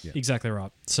 yeah, exactly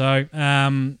right. So,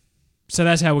 so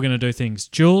that's how we're going to do things.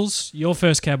 Jules, your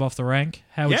first cab off the rank.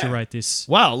 How would you Yeah. rate this?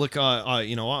 Well, look, I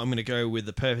you know what? I'm going to go with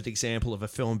the perfect example of a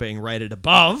film being rated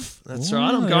above. That's Ooh,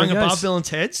 right. I'm there going it above goes. Bill and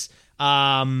Ted's.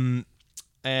 And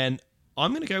I'm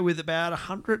going to go with about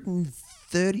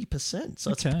 130%.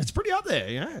 So Okay. it's pretty up there,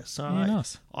 yeah. So Yeah,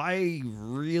 nice. I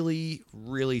really,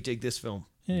 really dig this film.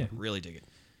 Yeah. Really dig it.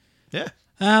 Yeah,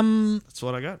 Um, that's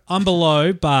what I got. I'm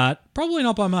below, but probably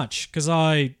not by much because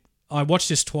I watched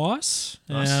this twice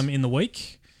Nice. in the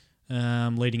week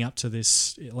leading up to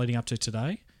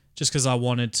today, just because I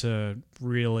wanted to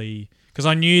really. Because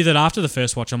I knew that after the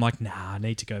first watch, I'm like, nah, I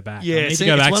need to go back. I Yeah, need it's to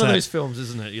go back one to of that. those films,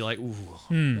 isn't it? You're like, ooh,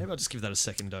 maybe I'll just give that a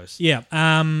second dose. Yeah.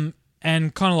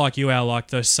 And kind of like you, Al, like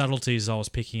those subtleties I was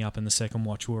picking up in the second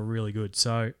watch were really good.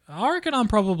 So I reckon I'm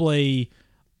going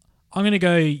to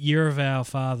go Year of Our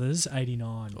Fathers,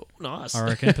 89. Oh, nice. I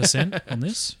reckon percent on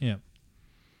this. Yeah.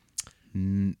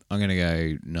 I'm gonna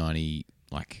go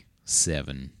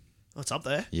 97. Oh, it's up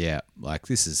there. Yeah, like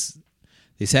this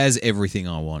has everything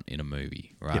I want in a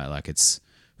movie, right? Like it's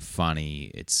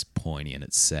funny, it's poignant,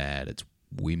 it's sad, it's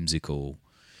whimsical,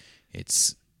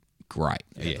 it's great.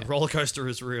 Yeah, The roller coaster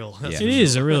is real. That's Yeah. for It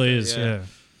is. It sure. really is. Yeah.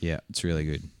 Yeah. it's really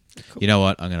good. You know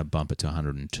what? I'm gonna bump it to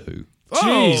 102. Oh!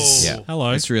 Jeez. Yeah,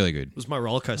 Hello. it's really good. It was my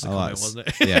roller coaster I comment, like wasn't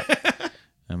it? Yeah.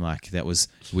 I'm like,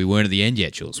 we weren't at the end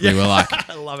yet, Jules. We were like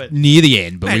I love it. near the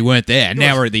end, but we weren't there.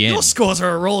 Now we're at the Your end. scores are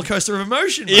a roller coaster of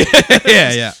emotion. Mate.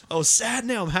 yeah. I was sad,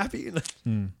 now I'm happy.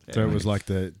 So it was like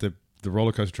the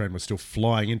roller coaster train was still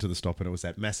flying into the stop, and it was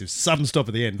that massive sudden stop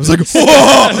at the end. I was like, whoa!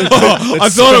 I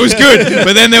thought it was good,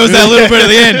 but then there was that little bit at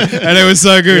the end, and it was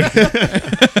so good.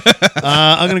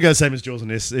 I'm going to go the same as Jules on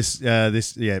this.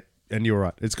 Yeah, and you're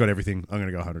right. It's got everything. I'm going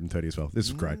to go 130 as well. This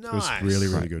is great. It was Nice. really,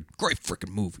 really good. Great freaking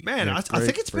movie. Man, Yeah, I great-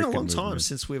 think it's been a great long movie, time man.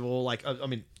 since we've all I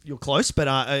mean, you're close, but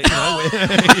you know,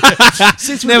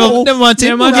 since we've Never, all, never mind,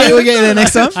 Tim. Never mind, We'll get you there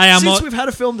next time. Hey, I'm since not, we've had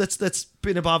a film that's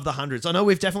been above the hundreds. I know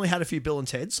we've definitely had a few Bill and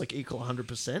Ted's like equal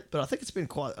 100%, but I think it's been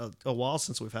quite a while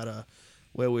since we've had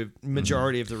where we've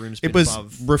majority of the rooms been It was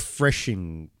above.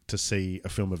 refreshing to see a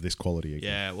film of this quality again.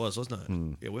 Yeah, it was, wasn't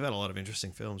it? Yeah, we've had a lot of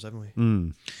interesting films, haven't we?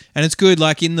 And it's good,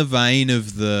 like in the vein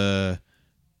of the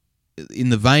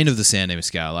San Dimas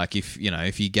scale. Like if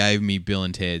you gave me Bill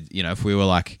and Ted, if we were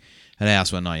like at our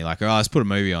house one night, you're like, oh, let's put a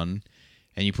movie on,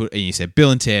 and you said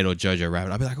Bill and Ted or Jojo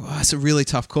Rabbit, I'd be like, oh, that's a really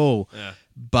tough call.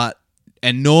 Yeah.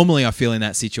 And normally I feel in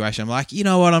that situation, I'm like, you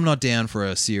know what, I'm not down for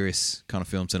a serious kind of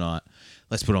film tonight.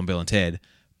 Let's put on Bill and Ted.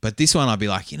 But this one, I'd be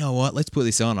like, you know what, let's put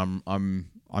this on.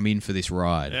 I'm in for this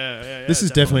ride. Yeah. This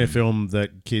is definitely a film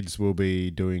that kids will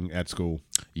be doing at school. down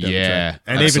the Yeah, track.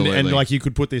 and absolutely. even like you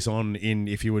could put this on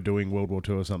if you were doing World War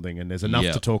II or something, and there's enough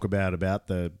Yeah. to talk about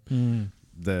the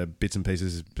bits and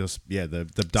pieces, just the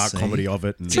dark See? comedy of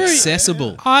it. And It's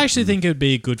accessible. I actually think it would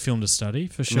be a good film to study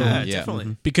for sure. Yeah, Yeah.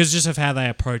 definitely. Because just of how they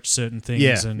approach certain things.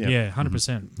 Yeah, And yeah.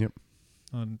 100%. Yep.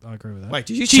 I agree with that. Wait,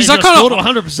 did you Jeez, change I your kinda- score to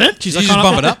 100%? Jeez, you I just kinda-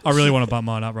 bump it up? I really want to bump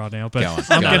mine up right now, but Go on,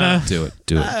 I'm go gonna on. Do it.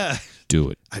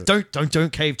 Do it.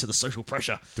 Don't cave to the social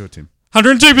pressure. do it, Tim.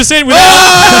 102% with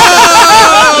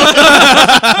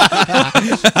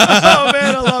Oh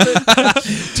man, I love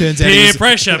it. Turns out peer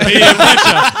pressure. Peer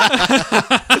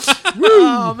pressure.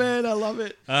 Oh man, I love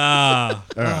it. Ah,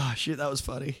 Oh shit, that was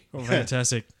funny.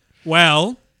 fantastic.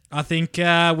 Well, I think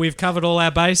we've covered all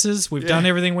our bases. We've done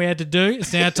everything we had to do.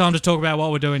 It's now time to talk about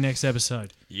what we're doing next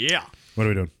episode. Yeah. What are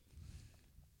we doing?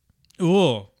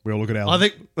 Ooh. We all look at Al. I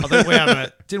think we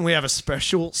have didn't we have a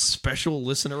special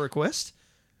listener request?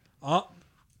 Oh,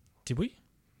 did we?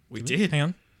 We did. Hang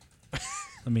on.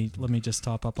 Let me just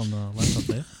type up on the laptop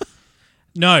there.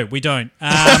 No, we don't.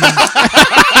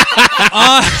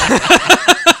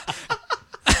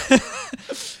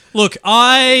 Look,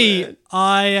 I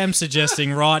am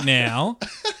suggesting right now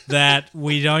that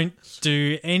we don't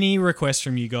do any requests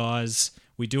from you guys.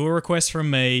 We do a request from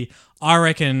me. I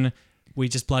reckon we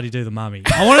just bloody do the Mummy.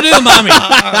 I want to do the Mummy.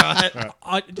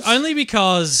 Only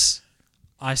because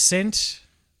I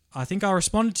think I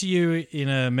responded to you in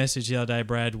a message the other day,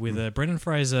 Brad, with a Brendan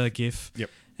Fraser gif.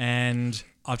 Yep. And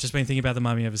I've just been thinking about the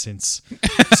Mummy ever since.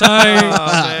 So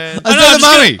Let's do the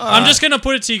Mummy. I'm just going to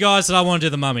put it to you guys that I want to do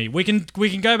the Mummy. We can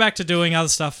go back to doing other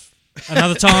stuff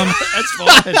another time. That's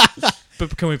fine.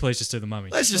 But can we please just do the Mummy?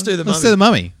 Let's just do the Let's Mummy. do the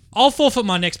Mummy. I'll forfeit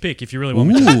my next pick if you really want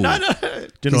me to. Ooh. Do you know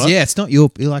 'Cause, what? yeah, it's not you're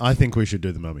like. I think we should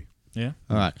do the Mummy. Yeah.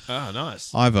 All right, Oh,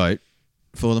 nice. I vote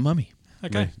for the Mummy.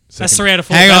 Okay. No, That's second. 3 out of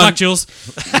 4. Hang Good on. luck, Jules.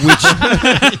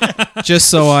 Just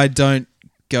so I don't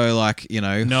go like No,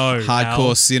 hardcore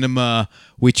Al. cinema.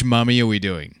 Which Mummy are we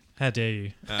doing? How dare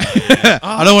you?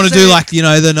 I don't want to do like the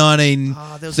there was a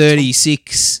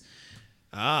 1936.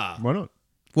 Ah. Why not?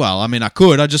 Well, I mean, I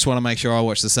could. I just want to make sure I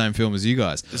watch the same film as you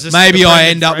guys. Is this Maybe the I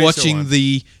Brendan end up Fraser watching one?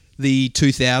 the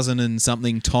 2000 and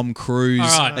something Tom Cruise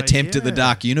All right. attempt at the yeah.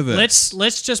 Dark Universe.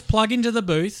 Let's just plug into the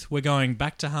booth. We're going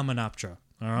back to Hamanaptra.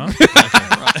 All right.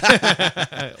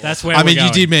 That's where I we're mean, going.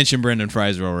 you did mention Brendan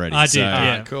Fraser already. I did, so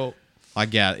yeah. Cool. I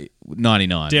get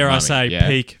 99. Dare I Mummy, say yeah.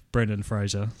 peak Brendan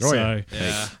Fraser. Oh, so,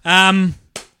 yeah.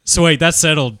 sweet. That's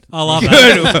settled. I love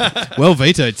that. Well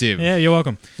vetoed, Tim. Yeah, you're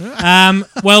welcome.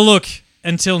 Well, look,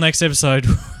 until next episode,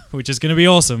 which is going to be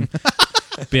awesome,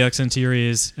 be excellent to your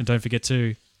ears, and don't forget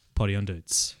to potty on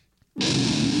dudes.